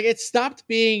 Like, it stopped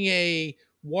being a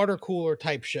water cooler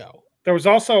type show. There was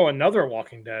also another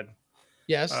Walking Dead.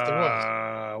 Yes, there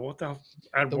was. What the?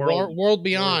 World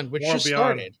Beyond, which just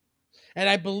started. And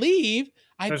I believe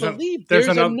there's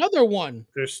another one.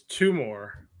 There's 2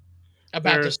 more.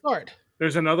 About to start.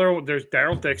 There's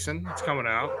Daryl Dixon. It's coming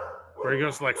out, where he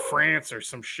goes to France or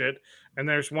some shit. And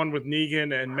there's one with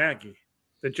Negan and Maggie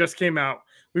that just came out.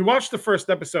 We watched the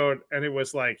first episode, and it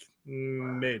was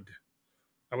mid.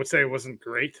 I would say it wasn't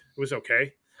great. It was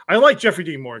okay. I like Jeffrey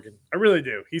Dean Morgan. I really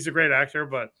do. He's a great actor,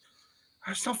 but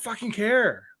I just don't fucking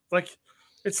care.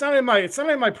 It's not in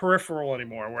my peripheral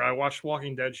anymore where I watch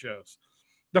Walking Dead shows.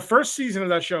 The first season of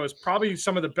that show is probably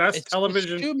some of the best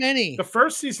television. It's too many. The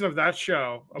first season of that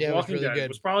show of Walking Dead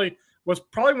was probably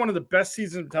one of the best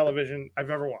seasons of television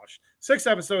I've ever watched. 6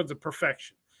 episodes of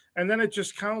perfection. And then it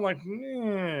just kind of went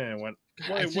way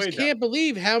I just can't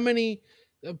believe how many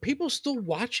people still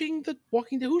watching The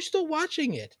Walking Dead. Who's still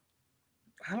watching it?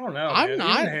 I don't know. I'm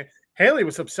not. Haley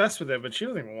was obsessed with it, but she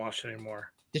doesn't even watch it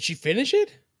anymore. Did she finish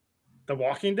it? The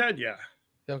Walking Dead, yeah.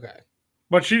 Okay.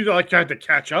 But she had to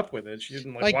catch up with it. She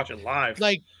didn't watch it live.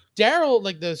 Daryl,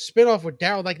 the spinoff with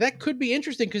Daryl, that could be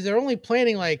interesting because they're only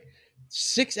planning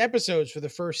 6 episodes for the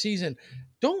first season.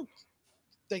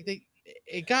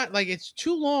 It got it's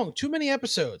too long, too many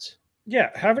episodes.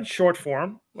 Yeah, have it short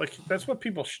form. That's what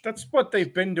that's what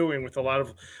they've been doing with a lot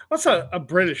of. What's a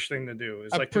British thing to do?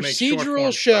 Is a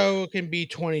procedural show can be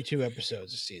 22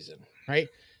 episodes a season, right?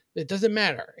 It doesn't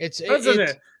matter.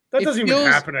 That doesn't even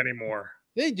happen anymore.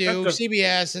 They do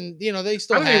CBS, and they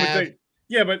still have.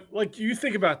 Yeah, but like you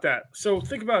think about that. So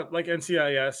think about like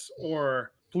NCIS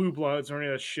or Blue Bloods or any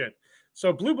of that shit.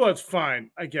 So Blue Bloods, fine.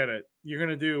 I get it. You're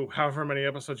gonna do however many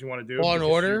episodes you want to do Law and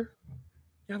because Order.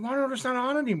 yeah, Law and Order's not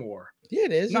on anymore. Yeah,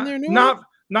 it is. Isn't Not there a new one?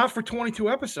 not for 22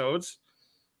 episodes.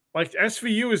 Like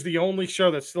SVU is the only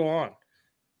show that's still on.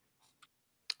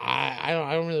 I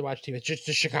don't really watch TV. It's just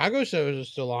the Chicago shows are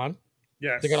still on.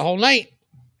 Yes. They got a whole night.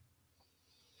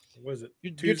 What was it?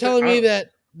 You're telling me that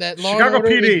Law and Chicago Order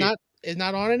PD is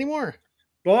not on anymore?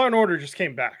 Law and Order just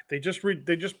came back. They just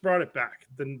brought it back,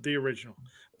 the original.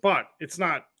 But it's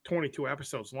not 22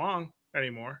 episodes long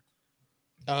anymore.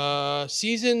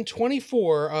 Season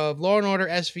 24 of Law and Order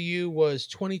SVU was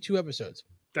 22 episodes.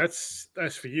 That's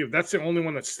SVU. That's the only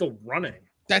one that's still running.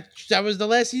 That was the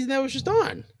last season that was just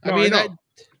on. No, I know.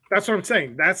 That's what I'm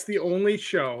saying. That's the only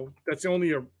show. That's the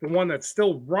only the one that's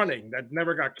still running that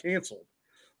never got canceled.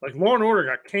 Like Law and Order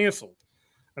got canceled,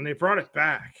 and they brought it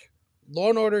back. Law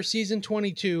and Order season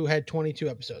 22 had 22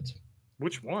 episodes.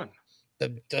 Which one?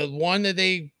 The one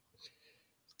that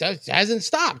hasn't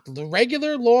stopped. The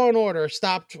regular Law and Order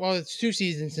stopped. Well, it's 2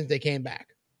 seasons since they came back.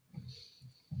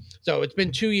 So it's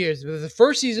been 2 years. The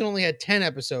first season only had 10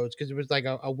 episodes because it was like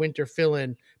a winter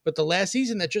fill-in. But the last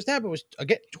season that just happened was,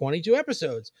 again, 22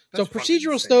 episodes. That's so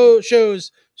procedural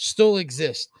shows still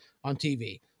exist on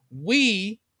TV.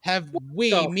 Me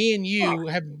and you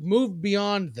have moved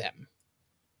beyond them.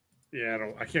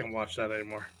 Yeah, I can't watch that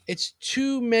anymore. It's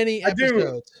too many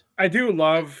episodes. I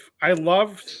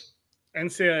loved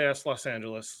NCIS Los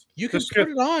Angeles. You can put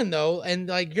it on though, and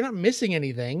like you're not missing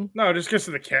anything. No, just because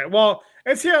of the cat. Well,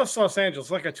 NCIS Los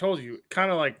Angeles, like I told you,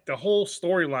 kind of like the whole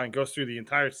storyline goes through the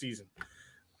entire season.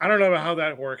 I don't know about how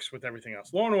that works with everything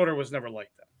else. Law and Order was never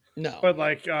like that. No, but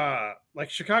like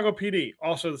Chicago PD,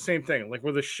 also the same thing. Like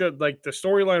where the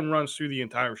storyline runs through the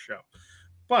entire show.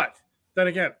 But then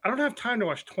again, I don't have time to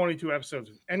watch 22 episodes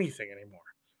of anything anymore.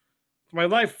 My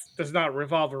life does not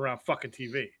revolve around fucking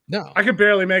TV. No, I could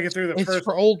barely make it through the first. It's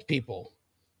for old people.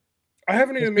 I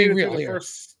haven't even made it through the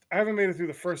first. I haven't made it through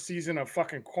the first season of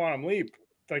fucking Quantum Leap,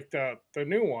 like the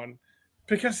new one,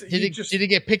 because did it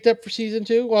get picked up for season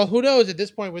 2? Well, who knows at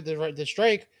this point with the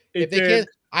strike? If they can't,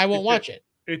 I won't watch it.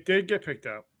 It did get picked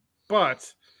up, but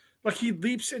like he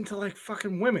leaps into like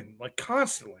fucking women like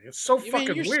constantly. It's so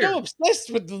fucking weird. You're so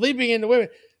obsessed with leaping into women,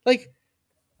 like.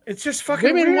 It's just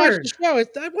fucking women weird. Watch the show. Why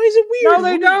is it weird? No,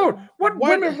 they don't. What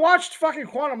women watched fucking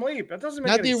Quantum Leap? That doesn't make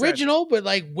not any the original, but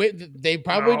like they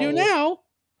probably do now.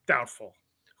 Doubtful.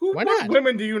 Why not? What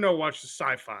women do you know watch the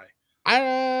sci-fi?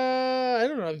 I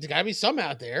don't know. There's got to be some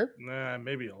out there. Nah,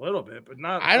 maybe a little bit, but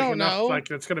not. I don't know. Like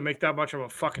that's going to make that much of a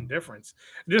fucking difference.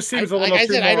 It just seems a little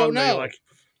too more on the like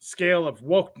scale of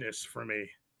wokeness for me.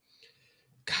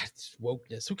 God, it's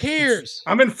wokeness. Who cares?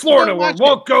 I'm in Florida where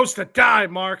woke goes to die,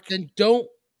 Mark. Then don't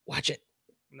watch it.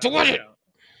 Don't watch it.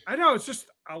 I know. It's just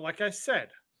like I said.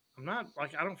 I'm not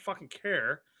like I don't fucking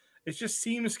care. It just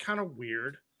seems kind of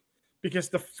weird because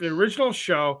the original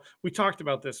show we talked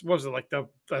about this. What was it like the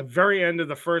very end of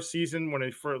the first season when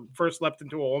he first leapt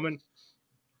into a woman?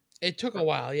 It took a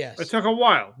while. Yes, it took a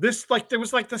while. This there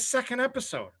was like the second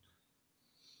episode.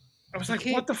 I was like,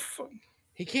 what the fuck?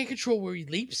 He can't control where he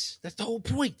leaps. That's the whole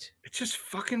point. It's just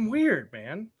fucking weird,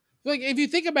 man. Like, if you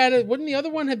think about it, wouldn't the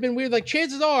other one have been weird? Like,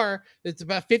 chances are it's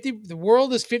about 50. The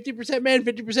world is 50% men,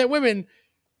 50% women.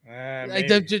 Like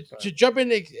to jump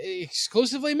in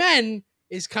exclusively men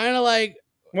is kind of like.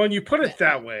 When you put it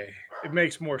that way, it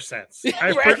makes more sense. You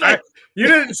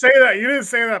didn't say that. You didn't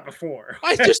say that before.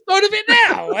 I just thought of it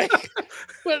now.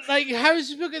 But like, how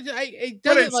is it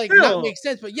doesn't like still, not make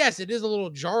sense? But yes, it is a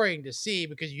little jarring to see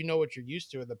because you know what you're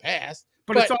used to in the past.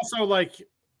 But it's also like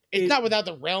it's not without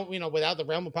the realm, without the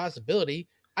realm of possibility.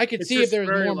 I could see if there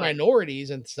was more minorities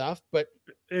and stuff, but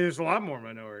there's a lot more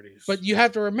minorities. But you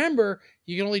have to remember,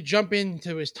 you can only jump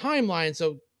into his timeline.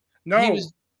 So not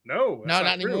anymore.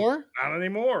 Not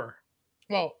anymore.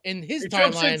 Well, in his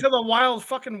timeline, jumps into the wild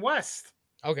fucking west.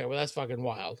 Okay, well that's fucking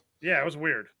wild. Yeah, it was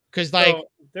weird. Because like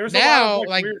there's now, a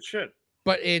lot of weird shit.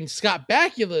 But in Scott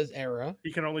Bakula's era,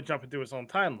 he can only jump into his own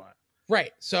timeline.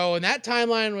 Right. So, and that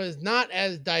timeline was not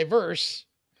as diverse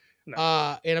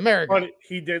in America. But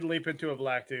he did leap into a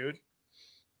black dude.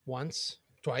 Once,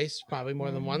 twice, probably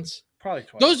more than once. Probably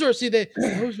twice. Those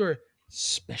were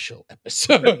special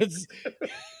episodes.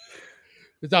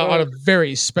 It's on a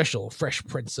very special Fresh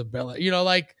Prince of Bel-Air.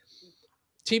 Like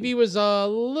TV was a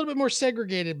little bit more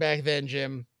segregated back then,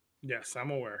 Jim. Yes,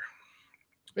 I'm aware.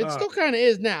 It still kind of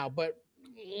is now, but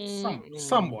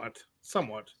somewhat.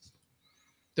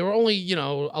 There were only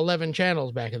 11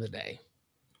 channels back in the day.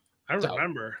 I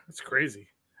remember. It's crazy.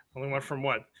 Only went from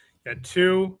what? You had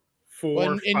 2,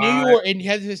 4, in 5. New York, and you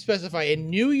had to specify in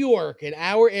New York, in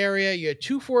our area, you had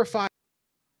 2, 4, 5,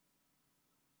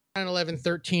 9, 11,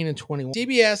 13, and 21.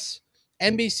 CBS,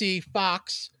 NBC,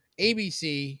 Fox,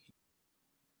 ABC,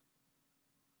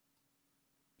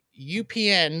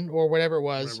 UPN, or whatever it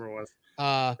was. Whatever it was.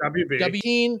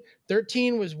 WB.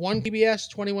 13 was one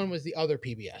PBS, 21 was the other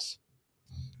PBS.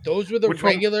 Those were the Which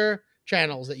one? regular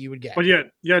channels that you would get. But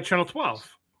yeah, Channel 12.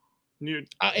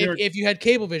 If you had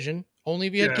Cablevision, only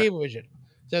if you had Cablevision.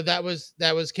 So that was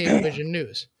Cablevision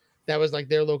news. That was like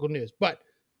their local news. But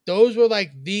those were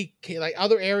like the like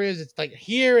other areas. It's like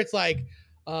here, it's like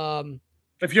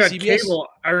if you had CBS, cable,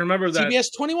 I remember that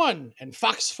CBS 21 and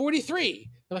Fox 43.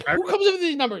 Like, who comes up with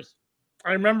these numbers?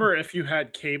 I remember if you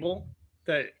had cable,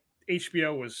 that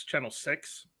HBO was Channel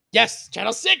 6. Yes,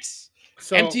 Channel 6.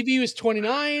 So MTV was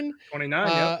 29. 29,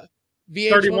 yep. VH1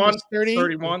 31, was 30,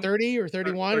 31. Or 30 or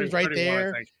 31. 30, it was right 31,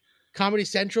 there. Comedy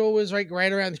Central was right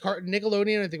around.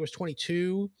 Nickelodeon, I think, was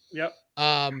 22. Yep.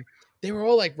 They were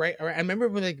all like right. I remember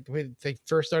when they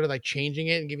first started like changing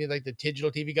it and giving like the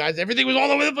digital TV guys. Everything was all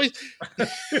over the place.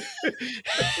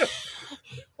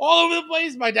 All over the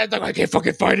place. My dad's like, I can't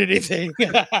fucking find anything.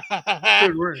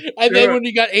 And then when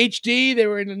you got HD, they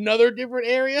were in another different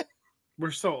area.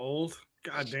 We're so old.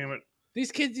 God damn it.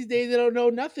 These kids these days, they don't know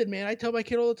nothing, man. I tell my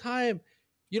kid all the time,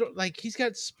 you don't like, he's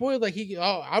got spoiled. Like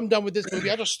I'm done with this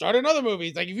movie. I'll just start another movie.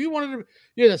 It's like, if you wanted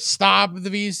to, stop the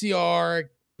VCR,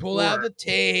 pull out the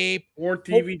tape or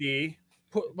DVD.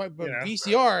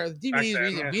 VCR,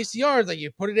 DVD, VCR is like you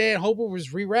put it in, hope it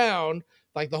was rewound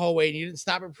like the whole way, and you didn't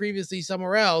stop it previously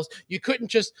somewhere else. You couldn't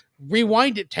just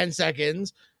rewind it 10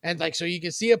 seconds and like so you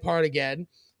could see a part again.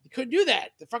 You couldn't do that.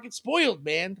 They're fucking spoiled,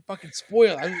 man. They're fucking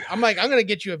spoiled. I'm like, I'm gonna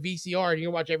get you a VCR and you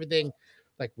can watch everything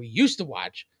like we used to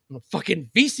watch on the fucking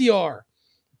VCR.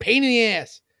 Pain in the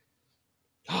ass.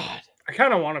 God. I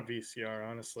kind of want a VCR,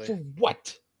 honestly. For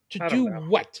what? To do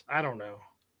what? I don't know.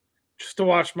 Just to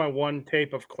watch my one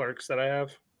tape of Clerks that I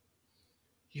have.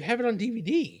 You have it on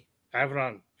DVD. I have it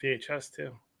on VHS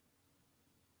too.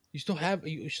 You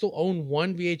still own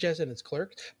one VHS and it's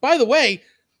Clerks. By the way,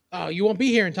 you won't be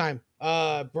here in time.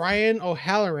 Brian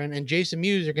O'Halloran and Jason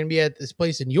Mewes are going to be at this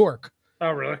place in York.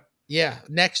 Oh, really? Yeah,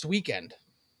 next weekend.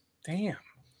 Damn.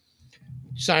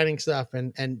 Signing stuff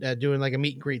and doing like a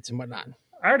meet and greets and whatnot.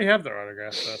 I already have their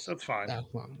autographs, so that's fine.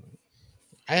 Well,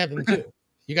 I have them too.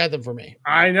 You got them for me.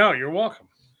 I know. You're welcome.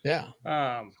 Yeah.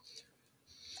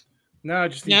 No,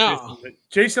 just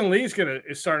Jason Lee is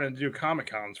starting to do Comic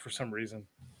Cons for some reason.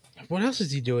 What else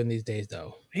is he doing these days,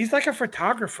 though? He's like a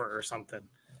photographer or something.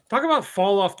 Talk about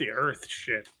fall off the earth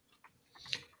shit.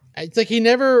 It's like he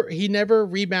never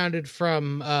rebounded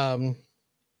from.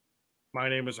 My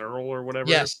Name is Earl or whatever.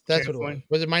 Yes, that's what it was.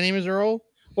 Was it My Name is Earl?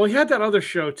 Well, he had that other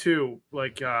show too.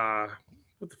 Like,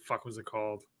 what the fuck was it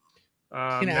called?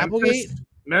 Applegate?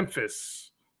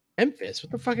 Memphis. What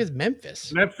the fuck is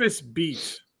Memphis? Memphis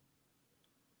Beat.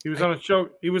 He was on a show.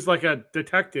 He was like a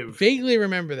detective. Vaguely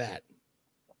remember that.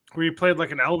 Where he played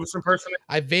like an Elvis impersonator.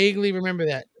 I vaguely remember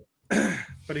that.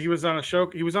 But he was on a show.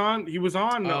 He was on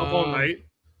Up All Night.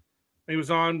 He was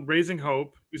on Raising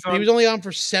Hope. He was only on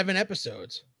for 7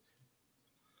 episodes.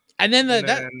 And then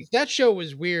that show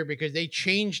was weird because they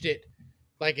changed it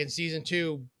like in season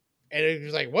 2, and it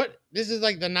was like, what? This is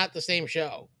like not the same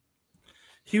show.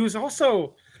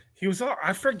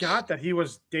 I forgot that he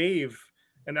was Dave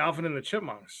and Alvin and the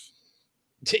Chipmunks.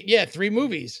 Yeah, 3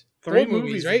 movies. 3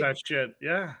 movies, right? That shit,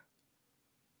 yeah.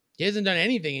 He hasn't done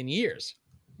anything in years.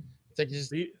 It's like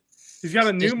he's got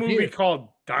a new movie called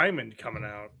Diamond coming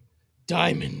out.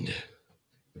 Diamond.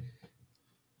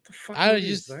 The fuck I was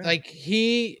just like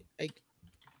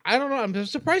I don't know. I'm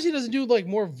surprised he doesn't do like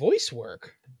more voice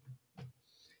work.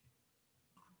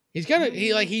 He's got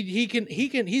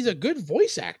he's a good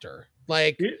voice actor.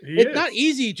 Like it's not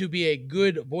easy to be a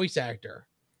good voice actor.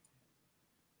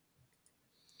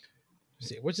 Let's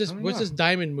see, what's this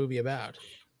Diamond movie about?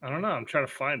 I don't know. I'm trying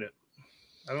to find it.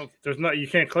 You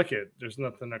can't click it. There's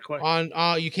nothing to click.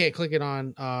 You can't click it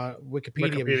on Wikipedia.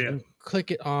 But you can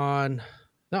click it on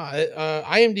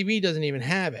IMDb doesn't even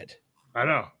have it. I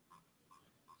know.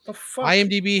 The fuck?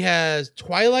 IMDb has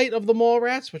Twilight of the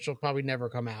Mallrats, which will probably never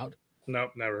come out.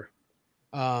 Nope, never.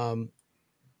 I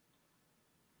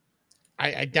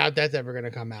doubt that's ever going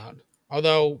to come out.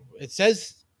 Although it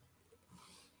says,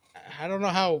 I don't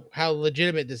know how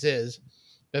legitimate this is.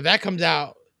 If that comes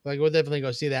out, like we'll definitely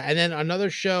go see that. And then another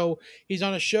show, he's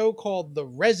on a show called The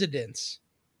Residence,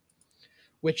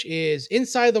 which is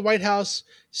inside the White House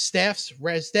staff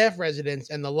residence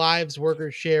and the lives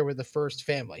workers share with the first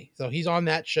family. So he's on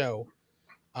that show.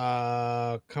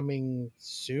 Coming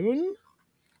soon.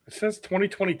 It says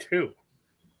 2022.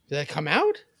 Did that come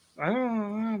out? I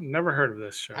don't know. I've never heard of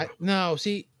this show. No,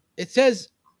 see, it says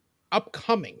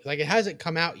upcoming. Like it hasn't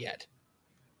come out yet.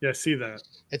 Yeah, see that.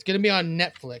 It's gonna be on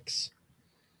Netflix.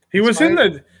 He was in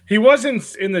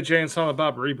the Jay and Silent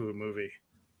Bob reboot movie.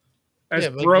 As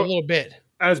like a little bit.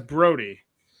 As Brody.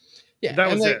 Yeah, that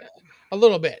was it. A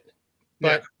little bit.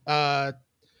 But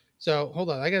so hold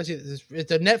on, I gotta see this.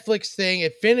 It's a Netflix thing.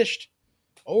 It finished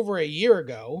over a year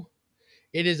ago.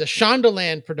 It is a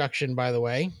Shondaland production, by the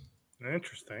way.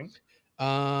 Interesting.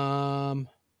 Dude,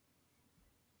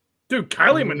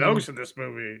 Kylie Minogue's in this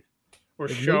movie. Or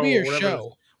show. Movie or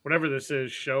show? Whatever this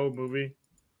is, show, movie.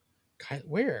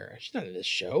 Where? She's not in this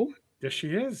show. Yes, she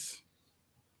is.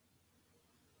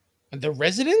 The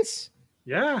Residence?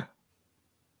 Yeah.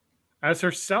 As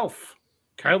herself.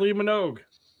 Kylie Minogue.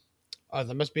 Oh,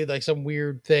 that must be like some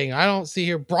weird thing. I don't see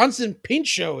here. Bronson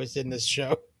Pinchot is in this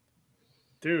show.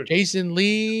 Dude. Jason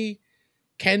Lee,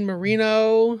 Ken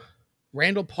Marino,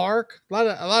 Randall Park. A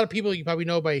lot of people you probably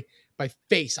know by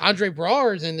face. Andre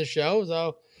Braugher is in the show,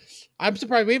 so I'm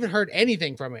surprised we haven't heard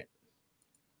anything from it.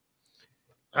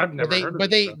 I've never heard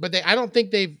of it. But I don't think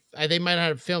they might not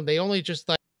have filmed. They only just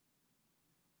like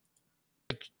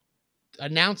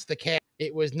announced the cast.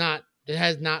 It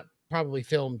has not probably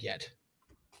filmed yet.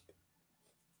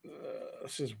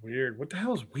 This is weird. What the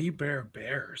hell is We Bear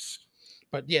Bears?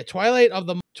 But yeah, Twilight of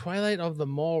the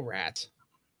Mallrats.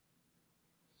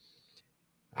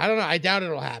 I don't know. I doubt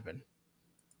it'll happen,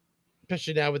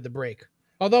 especially now with the break.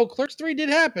 Although Clerks 3 did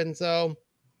happen, so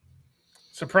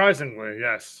surprisingly,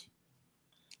 yes.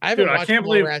 I haven't watched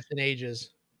Mallrats in ages.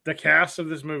 The cast of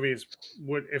this movie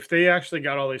if they actually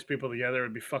got all these people together, it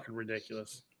would be fucking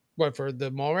ridiculous. What, for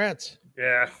the Mallrats?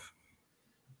 Yeah.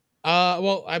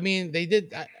 Well, I mean, they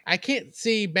did. I can't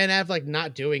see Ben Affleck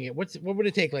not doing it. What would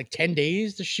it take? Like 10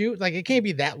 days to shoot? Like it can't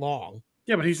be that long.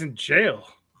 Yeah, but he's in jail.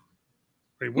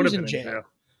 Or he would have been in jail.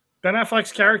 Ben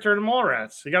Affleck's character in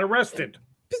Mallrats. He got arrested.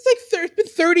 It's been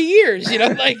 30 years. You know,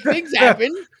 like things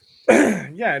happen.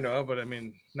 Yeah, I know, but I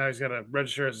mean, now he's got to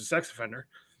register as a sex offender.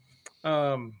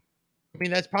 I mean,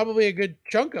 that's probably a good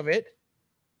chunk of it.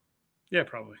 Yeah,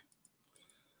 probably.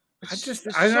 I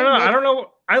don't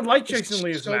know. I like Jason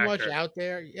Lee as an actor. So much out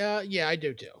there. Yeah, I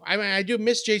do too. I mean, I do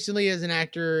miss Jason Lee as an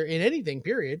actor in anything,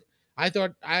 period. I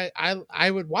thought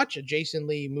I would watch a Jason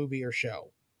Lee movie or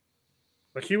show.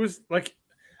 Like he was like,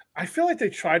 I feel like they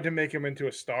tried to make him into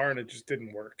a star and it just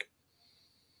didn't work.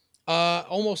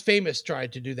 Almost Famous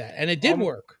tried to do that and it did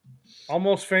work.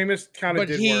 Almost Famous kind of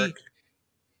did work.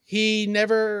 He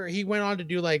went on to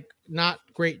do like not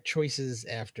great choices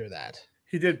after that.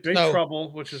 He did Big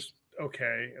Trouble, which is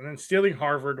okay, and then Stealing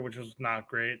Harvard, which was not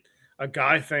great. A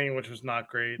Guy Thing, which was not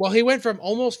great. Well, he went from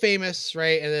Almost Famous,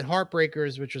 right, and then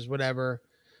Heartbreakers, which was whatever.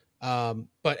 And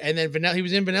then he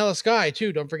was in Vanilla Sky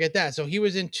too. Don't forget that. So he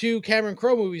was in 2 Cameron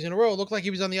Crowe movies in a row. It looked like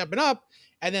he was on the up and up.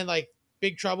 And then like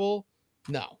Big Trouble,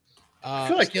 no. I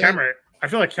feel like Cameron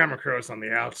Crowe is on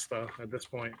the outs though at this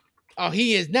point. Oh,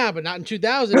 he is now, but not in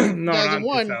 2000. No,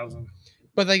 2001. Not in 2000.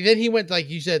 But like then he went, like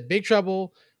you said, Big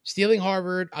Trouble, Stealing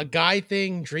Harvard, A Guy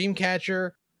Thing,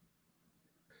 Dreamcatcher,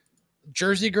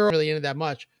 Jersey Girl. Really into that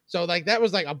much. So like that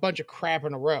was like a bunch of crap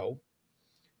in a row.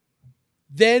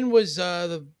 Then was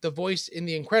the voice in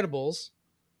The Incredibles.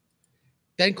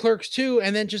 Then Clerks 2,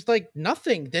 and then just like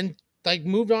nothing. Then like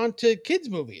moved on to kids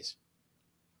movies.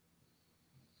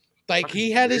 Like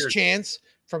he had his chance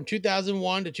from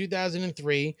 2001 to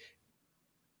 2003.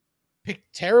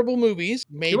 Picked terrible movies.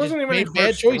 Made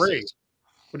bad choices. 3,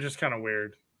 which is kind of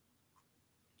weird.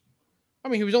 I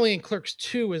mean, he was only in Clerks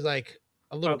 2 as like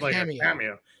a little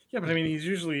cameo. Yeah, but I mean, he's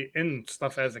usually in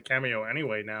stuff as a cameo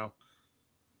anyway now.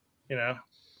 You know,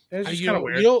 it's just kind of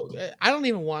weird. I don't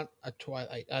even want a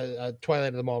Twilight of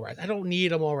the Mallrats. I don't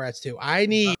need a Mallrats 2. I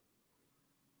need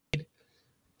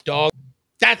Dog.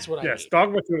 That's what I need. Yes,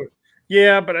 Dogma 2.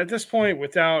 Yeah, but at this point,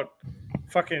 without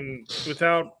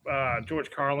George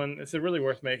Carlin, is it really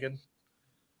worth making?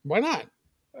 Why not?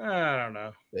 I don't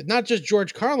know. Not just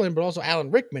George Carlin, but also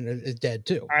Alan Rickman is dead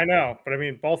too. I know, but I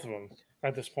mean, both of them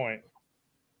at this point.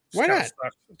 Why not?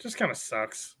 It just kind of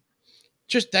sucks.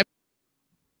 Just that.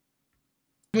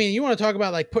 I mean, you want to talk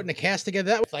about like putting a cast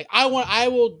together? That was like I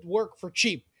will work for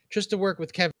cheap just to work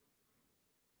with Kevin.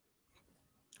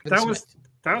 That was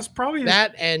probably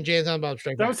that and Jay and Silent Bob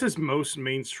Strike Back. That was his most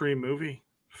mainstream movie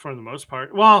for the most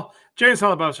part. Well, Jay and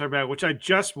Silent Bob Strike Back, which I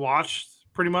just watched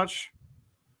pretty much.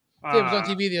 Yeah, it was on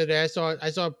TV the other day. I saw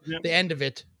the end of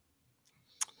it.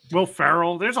 Will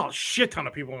Ferrell. There's a shit ton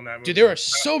of people in that movie. Dude, there are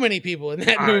so many people in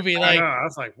that movie. I know. I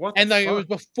was like, what? And like, it was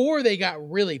before they got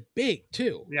really big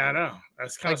too. Yeah, I know.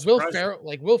 That's kind of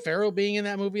like Will Ferrell being in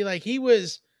that movie. Like he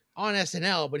was on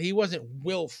SNL, but he wasn't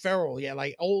Will Ferrell yet.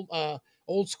 Like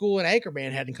Old School and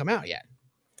Anchorman hadn't come out yet.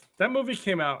 That movie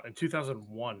came out in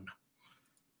 2001.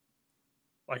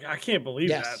 Like, I can't believe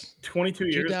that. 22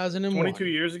 years 2001. 22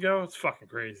 years ago? It's fucking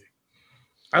crazy.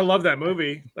 I love that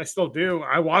movie. I still do.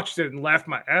 I watched it and laughed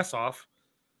my ass off.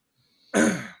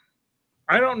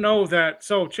 I don't know that.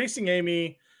 So, Chasing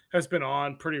Amy has been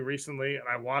on pretty recently, and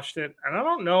I watched it, and I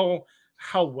don't know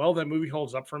how well that movie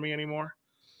holds up for me anymore.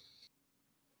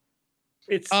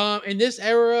 It's in this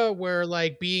era where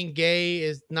like being gay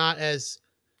is not as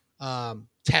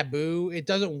taboo, it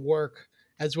doesn't work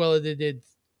as well as it did.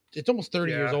 It's almost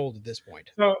 30 years Yeah. old at this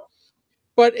point. so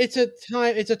But it's a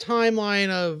timeline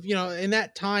of, you know, in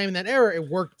that time, in that era, it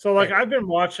worked. so like better. I've been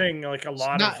watching like a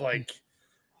lot not- of like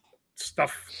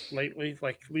stuff lately.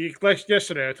 Like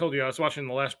yesterday, I told you I was watching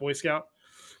The Last Boy Scout,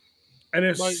 and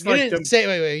it's Well, like you didn't say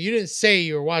wait. You didn't say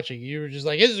you were watching. You were just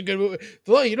like, "This is a good movie."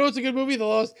 You know, it's a good movie.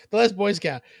 The Last Boy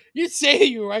Scout. You didn't say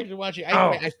you were actually watching.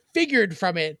 I figured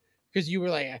from it because you were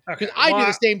like, because Okay, I well, did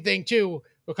the same thing too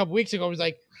a couple weeks ago. I was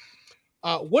like,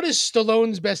 "What is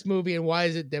Stallone's best movie and why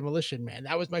is it Demolition Man?"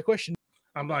 That was my question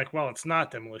I'm like, well, it's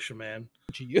not Demolition Man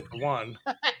to you. for one.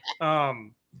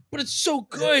 But it's so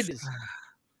good.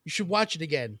 You should watch it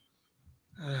again.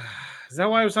 Is that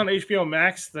why it was on HBO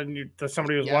Max? Then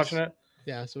somebody was Yes. watching it.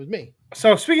 Yeah, so it was me.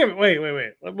 So speaking of, wait.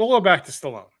 We'll go back to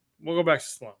Stallone.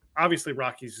 Obviously,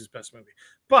 Rocky's his best movie.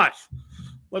 But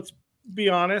let's be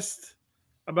honest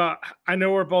about, I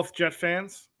know we're both Jet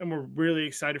fans and we're really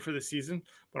excited for the season,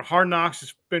 but Hard Knocks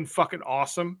has been fucking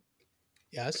awesome.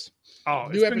 Yes. Oh,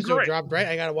 New episode dropped, right?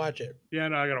 I gotta watch it. Yeah,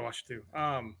 no, I gotta watch it too.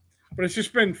 But it's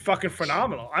just been fucking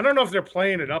phenomenal. I don't know if they're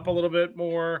playing it up a little bit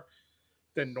more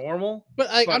than normal. But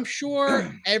I'm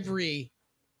sure every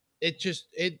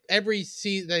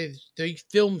season they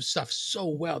film stuff so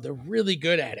well. They're really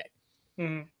good at it.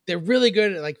 Mhm. They're really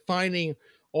good at like finding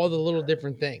all the little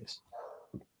different things.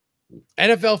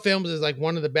 NFL Films is like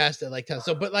one of the best at like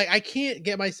so, but like I can't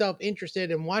get myself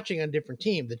interested in watching a different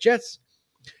team. The Jets,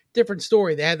 different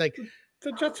story. They had like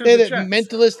The Jets are they the had that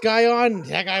Jets. mentalist guy on.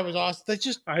 That guy was awesome. That's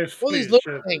just all these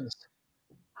little things.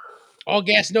 All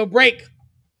gas, no break.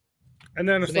 And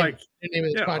then it's like the name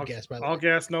of this podcast, by the way. All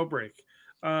gas, no break.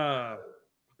 But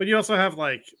you also have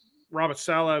like Robert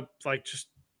Saleh, like just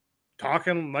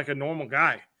talking like a normal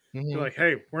guy. Mhm. You're like,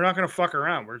 hey, we're not gonna fuck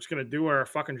around. We're just gonna do what our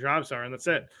fucking jobs are, and that's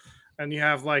it. And you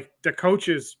have like the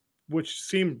coaches, which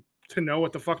seem to know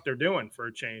what the fuck they're doing for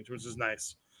a change, which is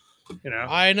nice. You know,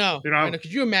 I know.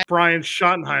 Could you imagine Brian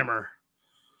Schottenheimer?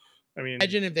 I mean,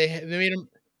 imagine if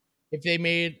they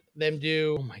made them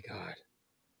do? Oh my god!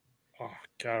 Oh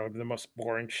god, it would be the most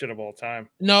boring shit of all time.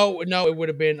 No, it would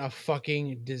have been a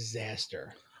fucking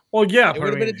disaster. Well, yeah, it would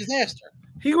have been a disaster.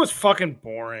 He was fucking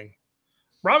boring.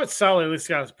 Robert Saleh at least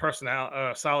got his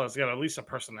personality. Saleh's got at least a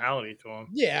personality to him.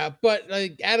 Yeah, but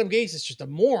like Adam Gase is just a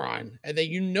moron, and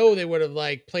then they would have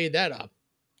like played that up.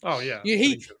 Oh yeah,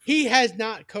 he has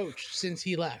not coached since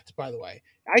he left. By the way,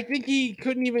 I think he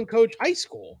couldn't even coach high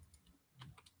school.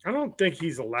 I don't think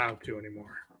he's allowed to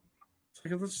anymore.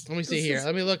 Let me see here.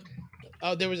 Let me look.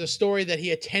 Oh, there was a story that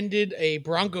he attended a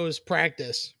Broncos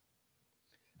practice.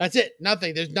 That's it.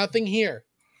 Nothing. There's nothing here.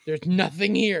 There's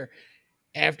nothing here.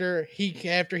 After he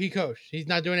coached, he's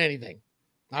not doing anything.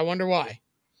 I wonder why.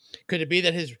 Could it be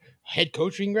that his head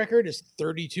coaching record is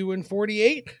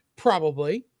 32-48?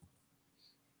 Probably.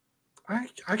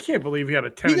 I can't believe he had a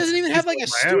 10. He doesn't even have like a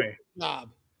stupid job.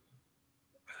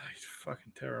 He's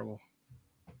fucking terrible.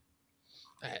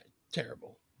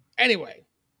 Terrible. Anyway,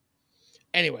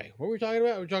 what were we talking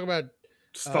about? We're talking about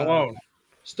Stallone.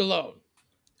 Stallone.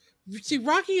 See,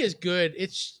 Rocky is good.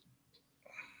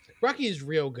 Rocky is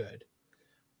real good,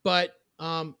 but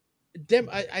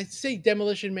I say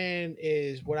Demolition Man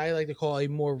is what I like to call a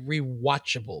more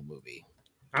rewatchable movie.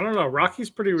 I don't know. Rocky's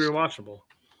pretty rewatchable.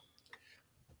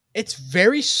 It's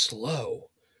very slow.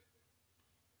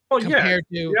 Well, yeah,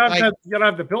 you gotta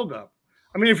have the build up.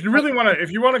 I mean, if you really want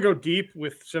to go deep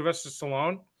with Sylvester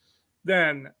Stallone,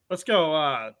 then let's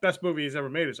go. Best movie he's ever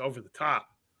made is Over the Top.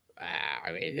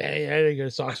 I mean, I didn't get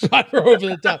a soft spot for Over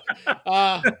the Top.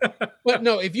 But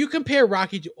no, if you compare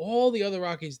Rocky to all the other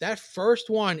Rockies, that first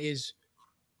one is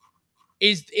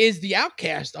the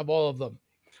outcast of all of them.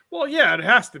 Well, yeah, it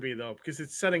has to be though, because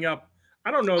it's setting up. I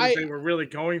don't know that they were really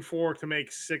going for to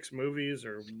make 6 movies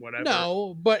or whatever.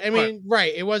 No, but I mean,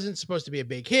 right. It wasn't supposed to be a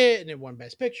big hit and it won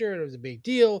Best Picture and it was a big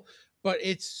deal, but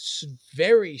it's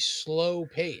very slow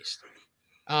paced.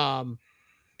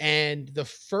 And the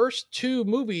first 2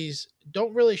 movies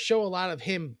don't really show a lot of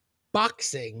him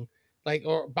boxing. like,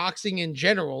 or boxing in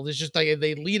general. There's just like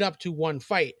they lead up to one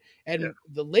fight, and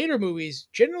the later movies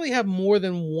generally have more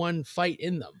than one fight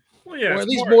in them, Well, yeah, or it's at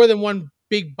least more. more than one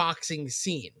big boxing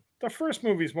scene. The first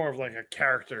movie is more of like a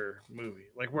character movie,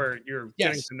 like where you're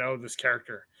getting Yes. to know this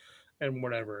character and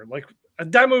whatever. Like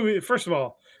that movie, first of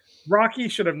all, Rocky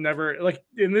should have never, like,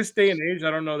 in this day and age, I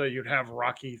don't know that you'd have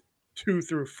Rocky 2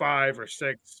 through 5 or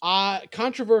 6.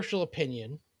 Controversial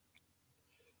opinion.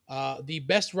 The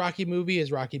best Rocky movie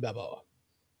is Rocky Balboa.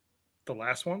 The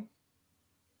last one?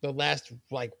 The last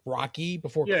like Rocky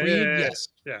before Yeah, Creed. yeah. Yes.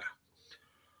 Yeah.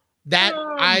 That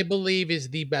I believe is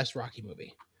the best Rocky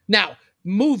movie. Now,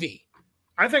 movie.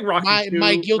 I think Rocky 2,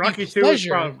 my guilty Rocky 2 is pleasure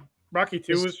probably Rocky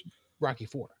 2 is Rocky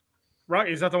 4.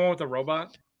 Rocky, is that the one with the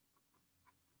robot?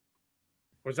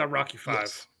 Or is that Rocky 5?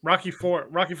 Yes. Rocky 4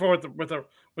 with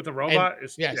the robot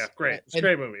is great. It's a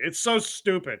great movie. It's so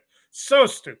stupid. So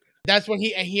stupid. That's when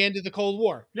he ended the Cold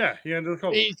War. Yeah, he ended the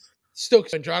Cold War. Still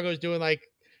when Drago's doing like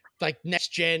next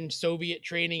gen Soviet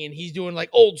training, and he's doing like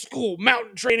old school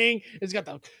mountain training. It's got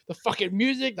the fucking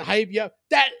music, the hype. Yeah,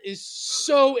 that is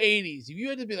so 80s. If you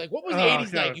had to be like, what was the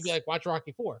 80s like? You'd be like, watch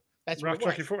Rocky 4. That's watch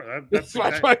Rocky 4. That's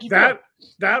Rocky 4.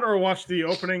 That or watch the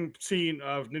opening scene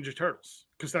of Ninja Turtles,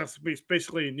 because that's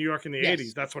basically New York in the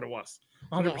 80s. That's what it was.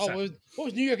 100%. What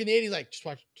was New York in the 80s like? Just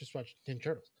watch Ninja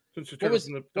Turtles.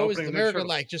 What was America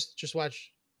like? Just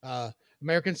watch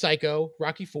American Psycho,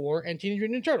 Rocky 4, and Teenage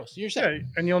Mutant Ninja Turtles. You're set. Yeah,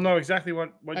 and you'll know exactly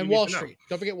what and you Wall need to Street. know.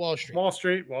 Don't forget Wall Street.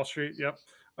 Wall Street. Yep.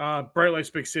 Bright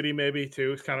Lights, Big City, maybe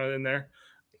too. It's kind of in there.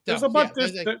 There's a bunch.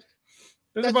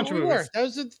 There's a bunch of movies.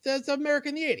 That's America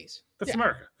in the 80s. That's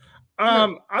America.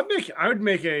 I would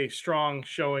make a strong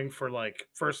showing for like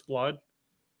First Blood.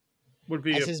 Would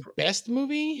be his best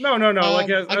movie. No. Like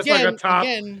as like a top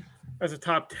as a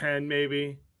top 10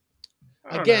 maybe.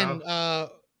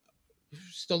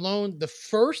 Stallone. The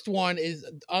first one is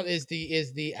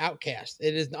the Outcast.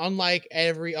 It is unlike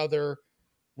every other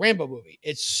Rambo movie.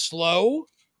 It's slow.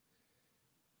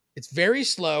 It's very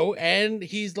slow, and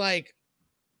he's like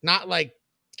not like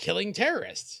killing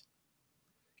terrorists.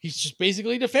 He's just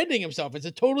basically defending himself. It's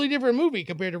a totally different movie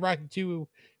compared to Rocky 2,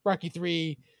 Rocky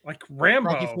 3, like Rambo,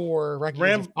 Rocky 4, Rocky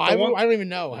 5. I don't even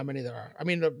know how many there are. I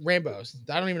mean, the Rambos.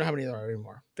 I don't even know how many there are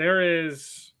anymore. There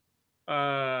is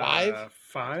 5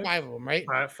 of them, right?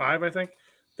 Five, I think.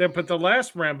 But the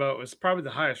last Rambo is probably the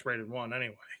highest rated one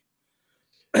anyway.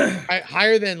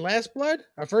 Higher than Last Blood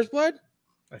or First Blood?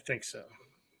 I think so.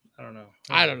 I don't know.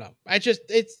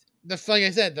 It's like I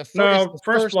said,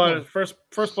 First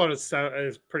Blood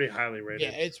is pretty highly rated.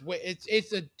 Yeah,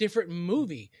 it's a different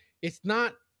movie. It's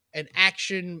not an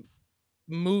action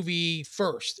movie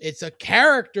first. It's a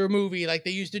character movie like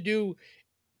they used to do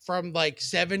from like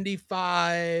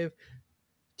 75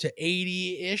 to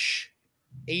 80-ish,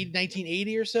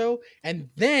 1980 or so. And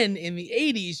then in the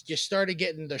 80s, you started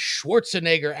getting the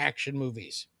Schwarzenegger action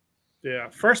movies. Yeah,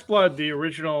 First Blood, the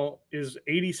original, is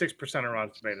 86% on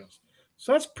Rotten Tomatoes.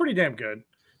 So that's pretty damn good.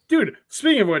 Dude,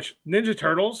 speaking of which, Ninja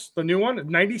Turtles, the new one,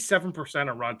 97%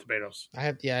 on Rotten Tomatoes.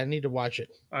 I need to watch it.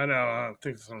 I know. I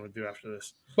think that's what I'm going to do after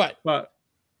this. But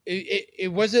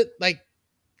it wasn't like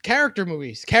character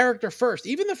movies, character first.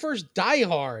 Even the first Die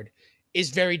Hard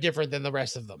is very different than the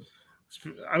rest of them.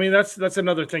 I mean, that's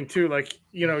another thing too. Like,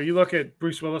 you know, you look at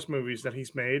Bruce Willis movies that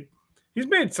he's made. He's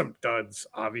made some duds,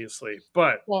 obviously,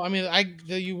 but I mean,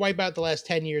 you wipe out the last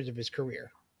 10 years of his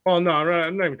career. Well, no,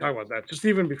 I'm not even talking about that. Just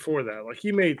even before that, like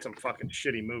he made some fucking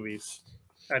shitty movies.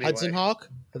 Anyway. Hudson Hawk,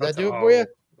 did that do it for you?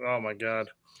 Oh my god,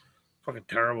 fucking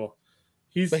terrible.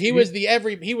 He was the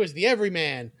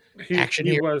everyman action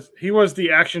hero. He was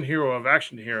the action hero of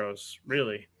action heroes,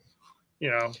 really.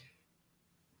 You know.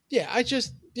 Yeah, I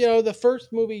just the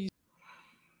first movie.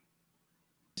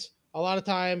 A lot of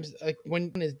times, like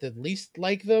when is the least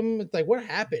like them, it's like, what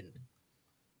happened?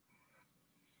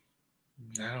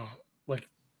 No, like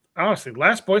honestly,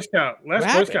 Last Boy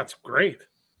Scout's great.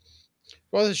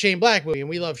 Well, it's a Shane Black movie, and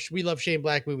we love Shane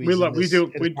Black movies.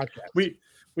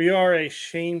 We are a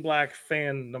Shane Black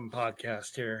fandom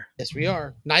podcast here. Yes, we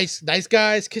are. Nice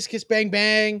guys. Kiss Kiss Bang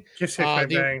Bang. Kiss Kiss Bang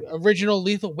Bang. Original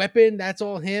Lethal Weapon. That's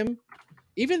all him.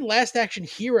 Even Last Action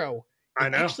Hero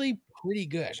is actually pretty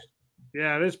good.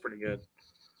 Yeah, it is pretty good.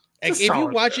 Like, if you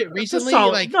watch it recently,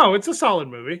 it's a solid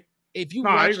movie. If you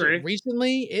watch it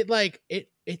recently,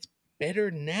 it's better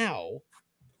now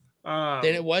than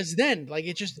it was then. Like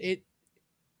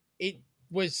it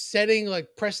was setting like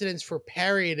precedents for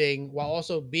parodying while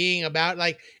also being about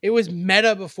like it was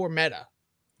meta before meta.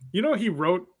 You know, he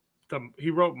wrote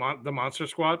the Monster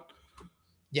Squad.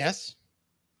 Yes.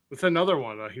 It's another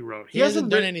one that he wrote. He hasn't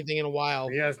done anything in a while.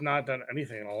 He has not done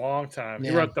anything in a long time.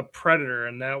 Yeah. He wrote The Predator,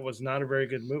 and that was not a very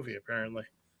good movie, apparently.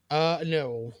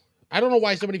 No. I don't know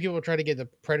why so many people try to get The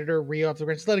Predator off the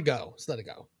ground. Just let it go. Just let it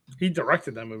go. He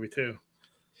directed that movie too.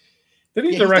 Did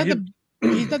he Yeah, direct?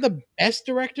 He's not the best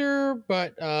director,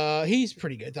 but he's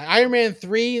pretty good. Iron Man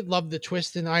 3, loved the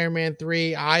twist in Iron Man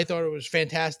 3. I thought it was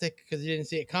fantastic because you didn't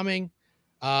see it coming.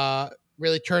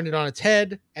 Really turned it on its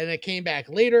head, and it came back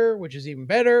later, which is even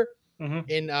better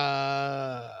in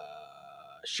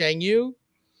Shang-Yu.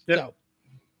 Yep. So,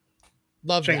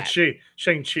 love that.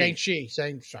 Shang-Chi.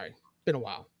 Sorry, been a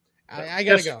while. I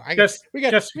gotta go. We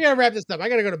gotta wrap this up. I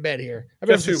gotta go to bed here. I've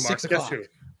been since 6 o'clock.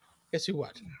 Guess who?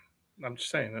 What? I'm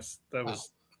just saying that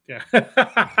was yeah. Okay.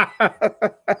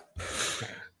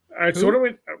 All right. So what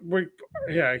do we?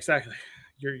 Yeah, exactly.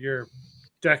 Your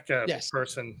DECA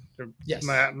person. Yes.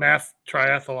 Math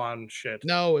triathlon shit.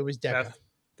 No, it was DECA.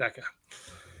 DECA.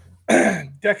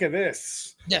 DECA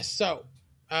this. Yes. So,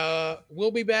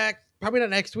 we'll be back probably not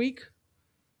next week.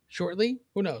 Shortly.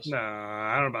 Who knows? No,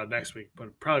 I don't know about next week, but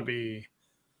it'll probably be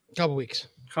a couple weeks.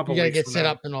 You gotta get set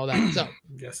up and all that. So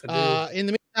yes, I do. In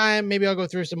the meantime, maybe I'll go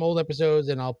through some old episodes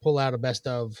and I'll pull out a best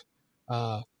of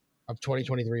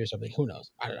 2023 or something. Who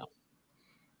knows? I don't know.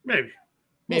 Maybe.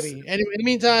 Anyway, in the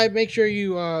meantime, make sure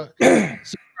you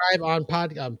subscribe on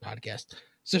podcast.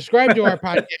 Subscribe to our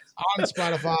podcast on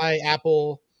Spotify,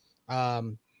 Apple,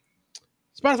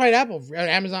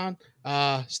 Amazon.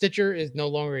 Stitcher is no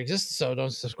longer exists, so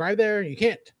don't subscribe there. You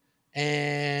can't.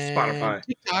 And Spotify.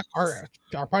 TikTok,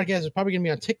 our podcast is probably going to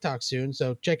be on TikTok soon,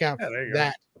 so check out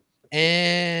that.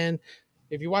 And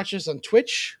if you watch us on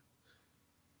Twitch,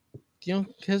 give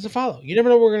us a follow. You never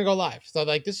know we're going to go live. So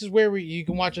like this is where you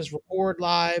can watch us record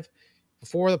live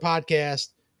before the podcast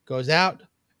goes out.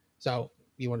 So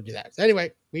you want to do that. So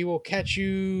anyway, we will catch you.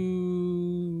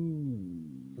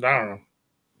 I don't know.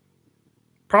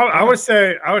 Probably, I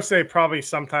would say probably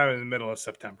sometime in the middle of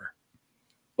September.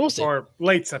 We'll see. Or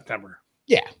late September.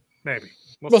 Yeah. Maybe.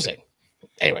 We'll see.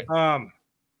 Anyway.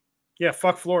 Yeah,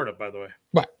 fuck Florida, by the way.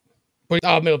 What?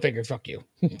 Middle finger, fuck you.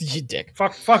 You dick.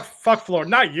 Fuck Florida.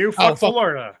 Not you. Fuck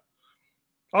Florida.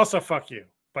 Also fuck you.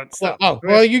 But still.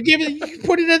 Well, you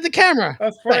put it at the camera.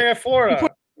 That's for Florida.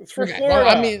 It's for Florida. Well,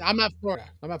 I mean, I'm not Florida.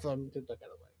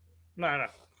 No.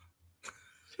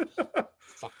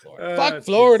 Fuck Florida. Fuck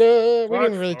Florida. We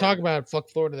didn't really talk about fuck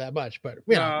Florida that much, but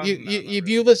if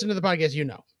you listen to the podcast, you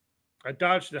know. I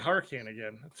dodged the hurricane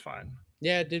again. That's fine.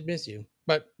 Yeah, it did miss you,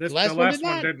 but the last one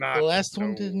did not. The last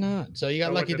one did not. So you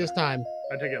got lucky this time.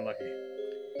 I did get lucky.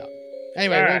 So,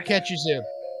 anyway, we'll catch you soon.